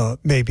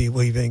 may be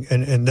leaving,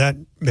 and that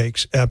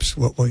makes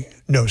absolutely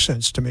no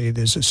sense to me.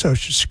 There's a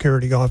Social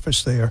Security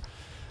office there.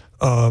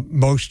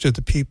 Most of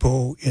the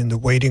people in the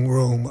waiting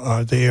room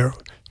are there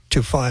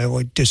to file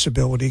a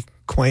disability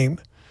claim.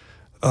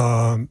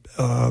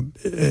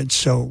 And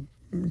so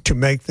to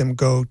make them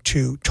go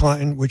to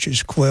Taunton, which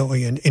is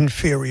clearly an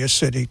inferior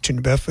city to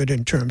Bedford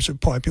in terms of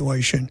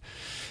population,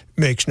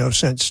 makes no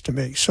sense to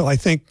me. So I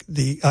think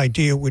the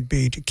idea would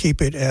be to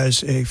keep it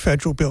as a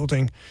federal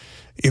building.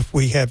 If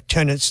we have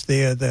tenants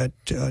there that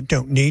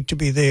don't need to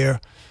be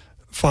there,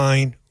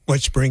 fine.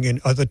 Let's bring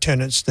in other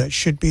tenants that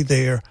should be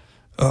there,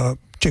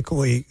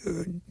 particularly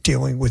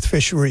dealing with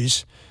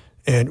fisheries.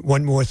 And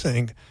one more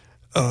thing,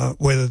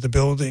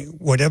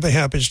 whatever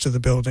happens to the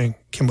building,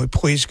 can we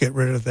please get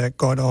rid of that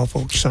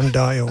god-awful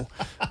sundial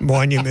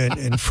monument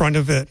in front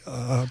of it?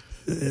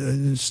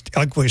 It's the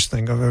ugliest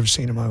thing I've ever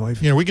seen in my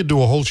life. Yeah, we could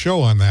do a whole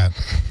show on that.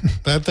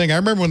 That thing, I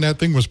remember when that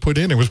thing was put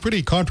in, it was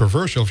pretty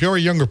controversial. If you're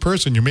a younger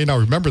person, you may not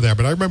remember that,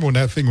 but I remember when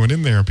that thing went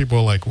in there and people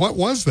were like, what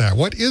was that?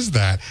 What is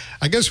that?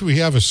 I guess we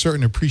have a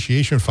certain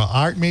appreciation for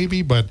art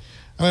maybe, but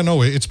I don't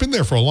know. It's been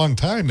there for a long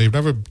time. They've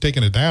never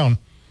taken it down.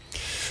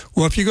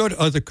 Well, if you go to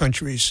other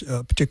countries,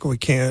 particularly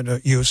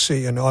Canada, you'll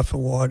see an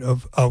awful lot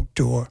of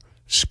outdoor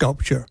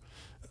sculpture,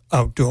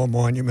 outdoor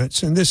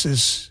monuments. And this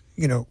is,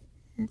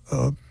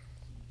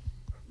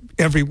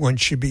 everyone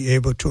should be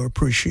able to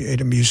appreciate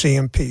a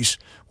museum piece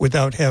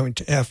without having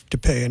to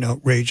pay an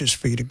outrageous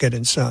fee to get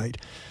inside.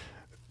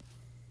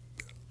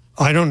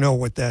 I don't know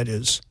what that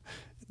is.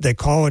 They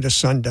call it a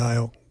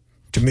sundial.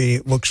 To me,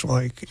 it looks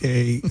like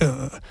a...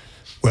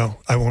 well,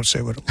 I won't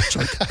say what it looks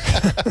like.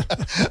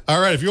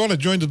 All right. If you want to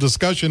join the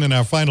discussion in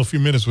our final few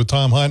minutes with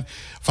Tom Hunt,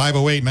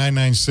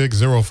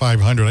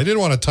 508-996-0500. I did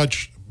want to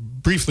touch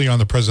briefly on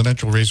the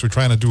presidential race. We're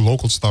trying to do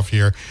local stuff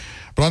here.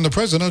 But on the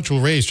presidential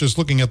race, just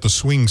looking at the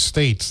swing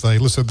states, I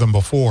listed them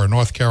before,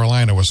 North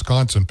Carolina,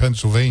 Wisconsin,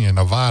 Pennsylvania,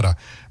 Nevada,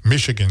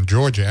 Michigan,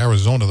 Georgia,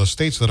 Arizona, the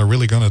states that are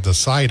really going to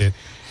decide it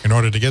in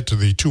order to get to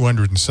the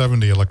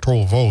 270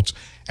 electoral votes.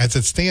 As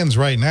it stands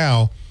right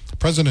now,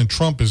 President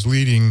Trump is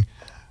leading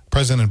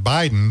President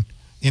Biden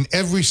in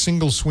every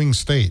single swing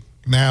state.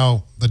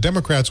 Now, the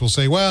Democrats will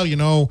say, well,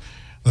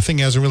 the thing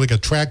hasn't really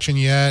got traction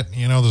yet.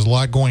 There's a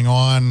lot going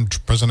on.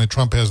 President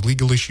Trump has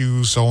legal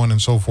issues, so on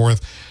and so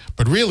forth.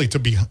 But really, to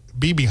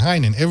be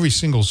behind in every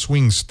single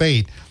swing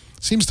state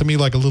seems to me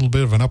like a little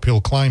bit of an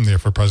uphill climb there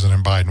for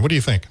President Biden. What do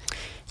you think?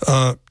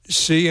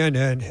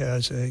 CNN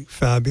has a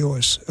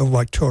fabulous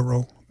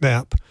electoral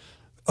map.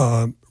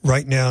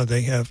 Right now,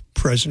 they have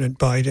President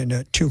Biden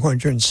at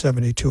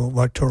 272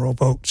 electoral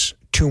votes,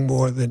 2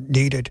 more than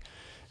needed.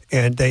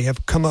 And they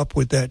have come up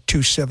with that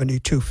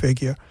 272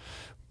 figure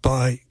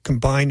by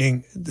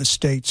combining the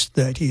states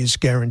that he is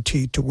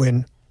guaranteed to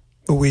win: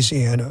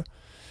 Louisiana,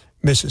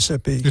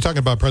 Mississippi. You're talking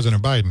about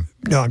President Biden?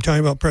 No, I'm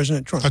talking about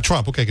President Trump.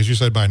 Trump, okay, because you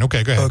said Biden.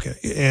 Okay, go ahead. Okay,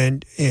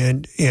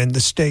 and the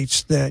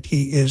states that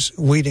he is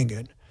leading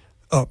in.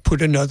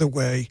 Put another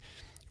way,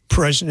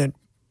 President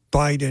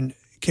Biden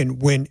can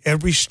win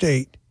every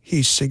state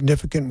he's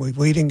significantly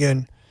leading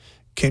in,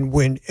 can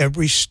win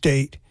every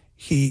state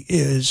he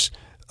is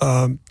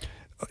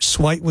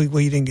slightly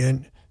leading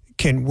in,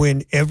 can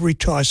win every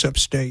toss-up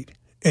state,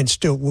 and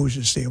still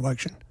loses the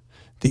election.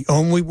 The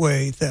only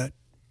way that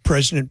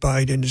President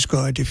Biden is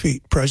going to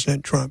defeat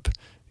President Trump,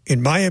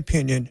 in my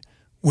opinion,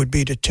 would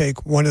be to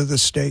take one of the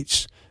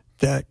states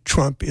that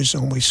Trump is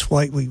only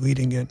slightly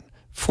leading in: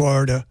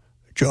 Florida,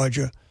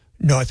 Georgia,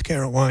 North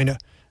Carolina.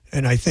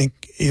 And I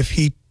think if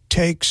he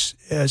takes,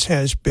 as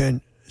has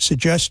been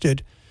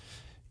suggested,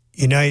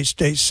 United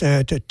States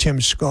Senator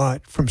Tim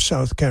Scott from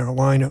South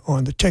Carolina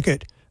on the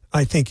ticket,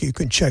 I think you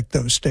can check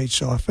those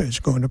states off as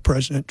going to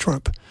President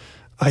Trump.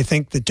 I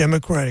think the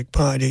Democratic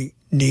Party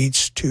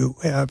needs to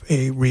have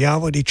a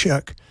reality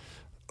check,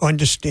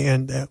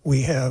 understand that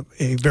we have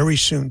a very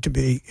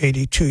soon-to-be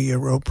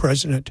 82-year-old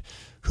president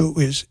who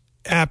is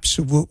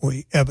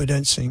absolutely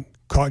evidencing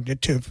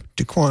cognitive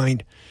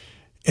decline.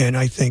 And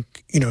I think,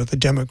 the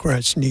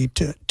Democrats need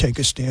to take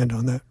a stand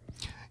on that.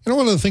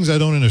 One of the things I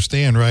don't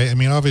understand, right? I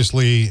mean,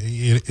 obviously,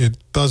 it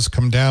does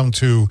come down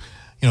to,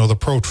 the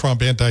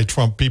pro-Trump,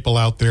 anti-Trump people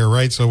out there,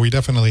 right? So we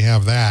definitely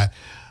have that.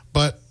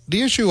 But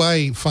the issue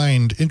I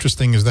find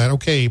interesting is that,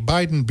 okay,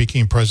 Biden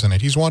became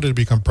president. He's wanted to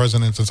become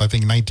president since, I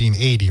think,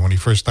 1980 when he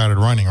first started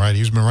running, right?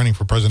 He's been running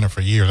for president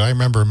for years. I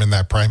remember him in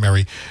that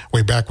primary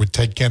way back with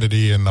Ted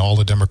Kennedy and all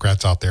the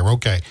Democrats out there.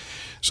 Okay.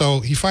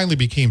 So he finally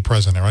became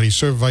president, right? He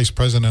served vice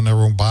president under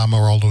Obama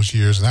all those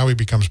years. And now he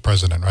becomes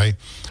president, right?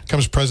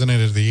 Becomes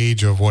president at the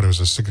age of,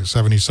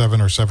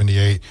 77 or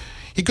 78.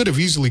 He could have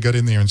easily got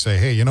in there and say,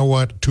 hey, you know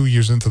what? 2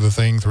 years into the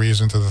thing, 3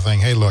 years into the thing.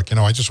 Hey, look,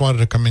 I just wanted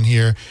to come in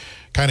here,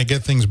 kind of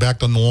get things back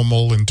to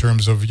normal in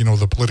terms of,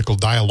 the political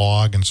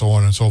dialogue and so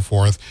on and so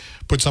forth.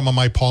 Put some of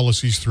my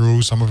policies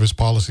through. Some of his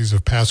policies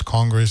have passed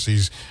Congress.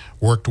 He's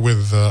worked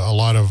with a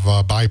lot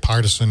of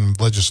bipartisan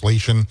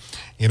legislation,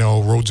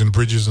 roads and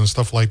bridges and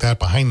stuff like that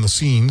behind the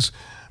scenes.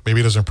 Maybe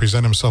he doesn't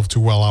present himself too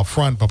well out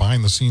front, but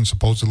behind the scenes,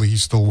 supposedly he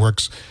still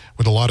works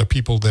with a lot of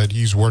people that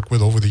he's worked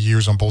with over the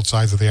years on both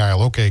sides of the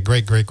aisle. Okay,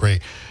 great.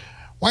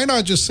 Why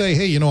not just say,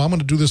 hey, I'm going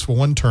to do this for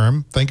one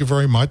term. Thank you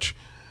very much.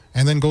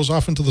 And then goes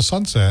off into the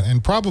sunset.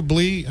 And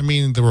probably,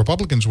 the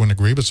Republicans wouldn't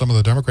agree, but some of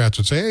the Democrats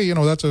would say, hey,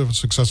 that's a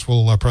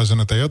successful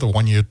president there, the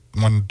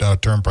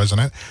one-term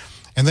president.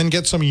 And then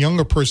get some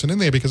younger person in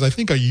there, because I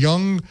think a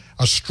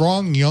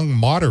strong young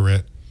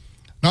moderate,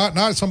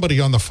 not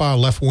somebody on the far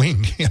left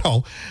wing,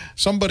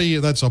 somebody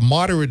that's a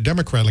moderate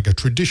Democrat, like a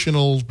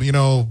traditional,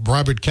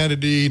 Robert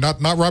Kennedy,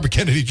 not Robert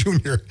Kennedy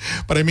Jr.,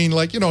 but your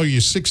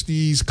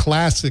 60s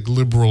classic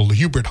liberal,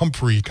 Hubert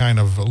Humphrey kind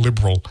of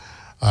liberal,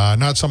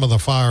 not some of the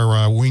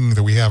far wing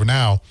that we have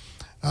now,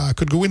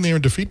 could go in there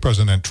and defeat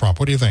President Trump.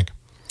 What do you think?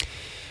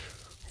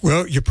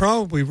 Well, you're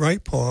probably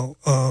right, Paul,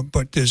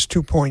 but there's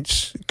 2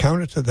 points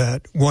counter to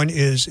that. One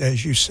is,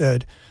 as you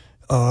said,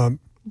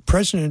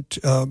 President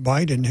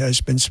Biden has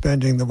been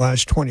spending the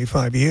last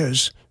 25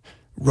 years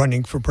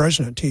running for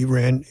president. He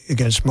ran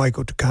against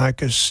Michael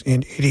Dukakis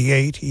in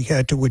 '88. He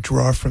had to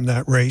withdraw from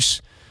that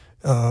race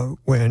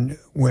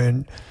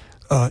when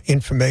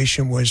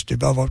information was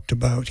developed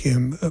about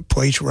him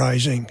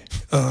plagiarizing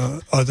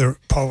other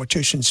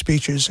politicians'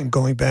 speeches and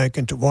going back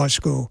into law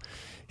school.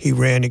 He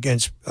ran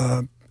against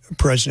then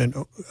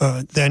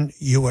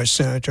U.S.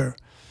 Senator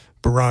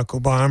Barack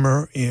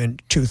Obama in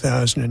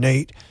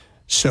 2008.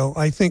 So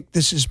I think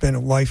this has been a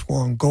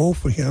lifelong goal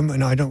for him,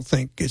 and I don't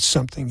think it's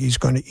something he's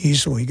going to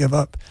easily give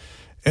up.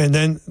 And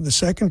then the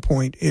second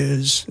point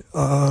is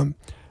I'm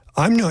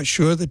not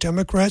sure the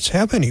Democrats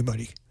have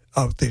anybody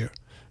out there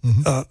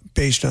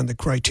based on the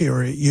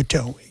criteria you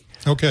tell me.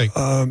 Okay.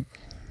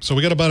 So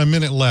we got about a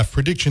minute left.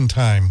 Prediction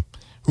time.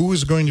 Who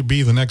is going to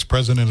be the next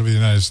president of the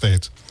United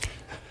States?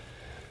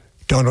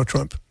 Donald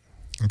Trump.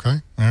 Okay.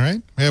 All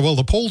right. Yeah, well,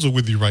 the polls are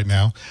with you right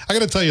now. I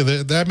got to tell you,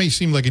 that may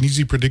seem like an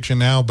easy prediction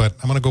now, but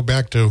I'm going to go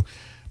back to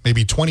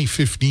maybe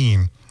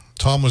 2015.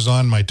 Tom was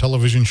on my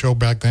television show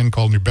back then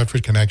called New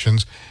Bedford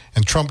Connections,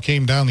 and Trump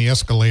came down the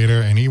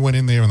escalator, and he went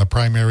in there in the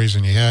primaries,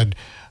 and you had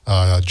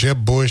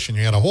Jeb Bush, and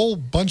you had a whole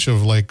bunch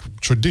of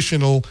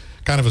traditional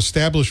kind of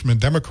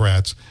establishment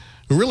Democrats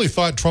who really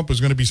thought Trump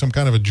was going to be some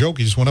kind of a joke.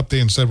 He just went up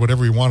there and said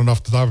whatever he wanted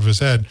off the top of his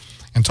head.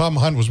 And Tom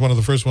Hunt was one of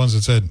the first ones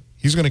that said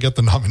he's going to get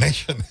the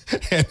nomination.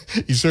 And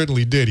he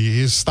certainly did.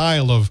 His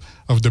style of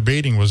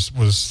debating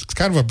was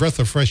kind of a breath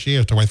of fresh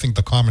air to, I think,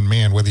 the common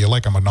man, whether you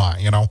like him or not,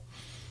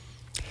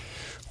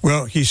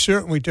 Well, he's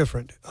certainly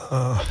different.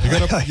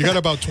 You got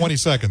about 20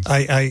 seconds.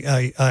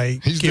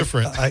 He's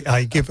different.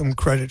 I give him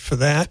credit for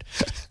that.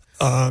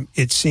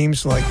 It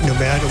seems like no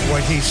matter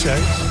what he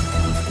says.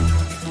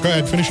 Go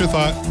ahead, finish your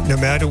thought. No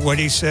matter what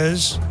he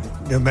says,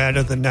 no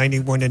matter the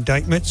 91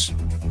 indictments,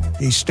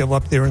 he's still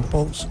up there in the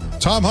polls.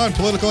 Tom Hunt,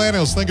 political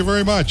analyst, thank you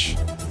very much.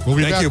 We'll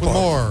be back with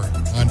more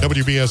on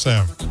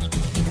WBSM.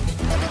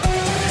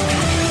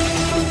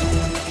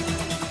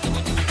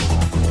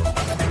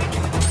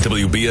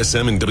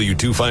 WBSM and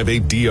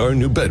W258DR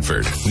New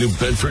Bedford. New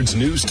Bedford's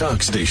news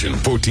talk station.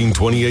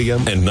 1420 AM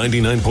and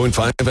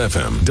 99.5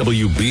 FM.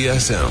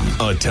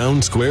 WBSM, a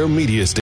town square media station.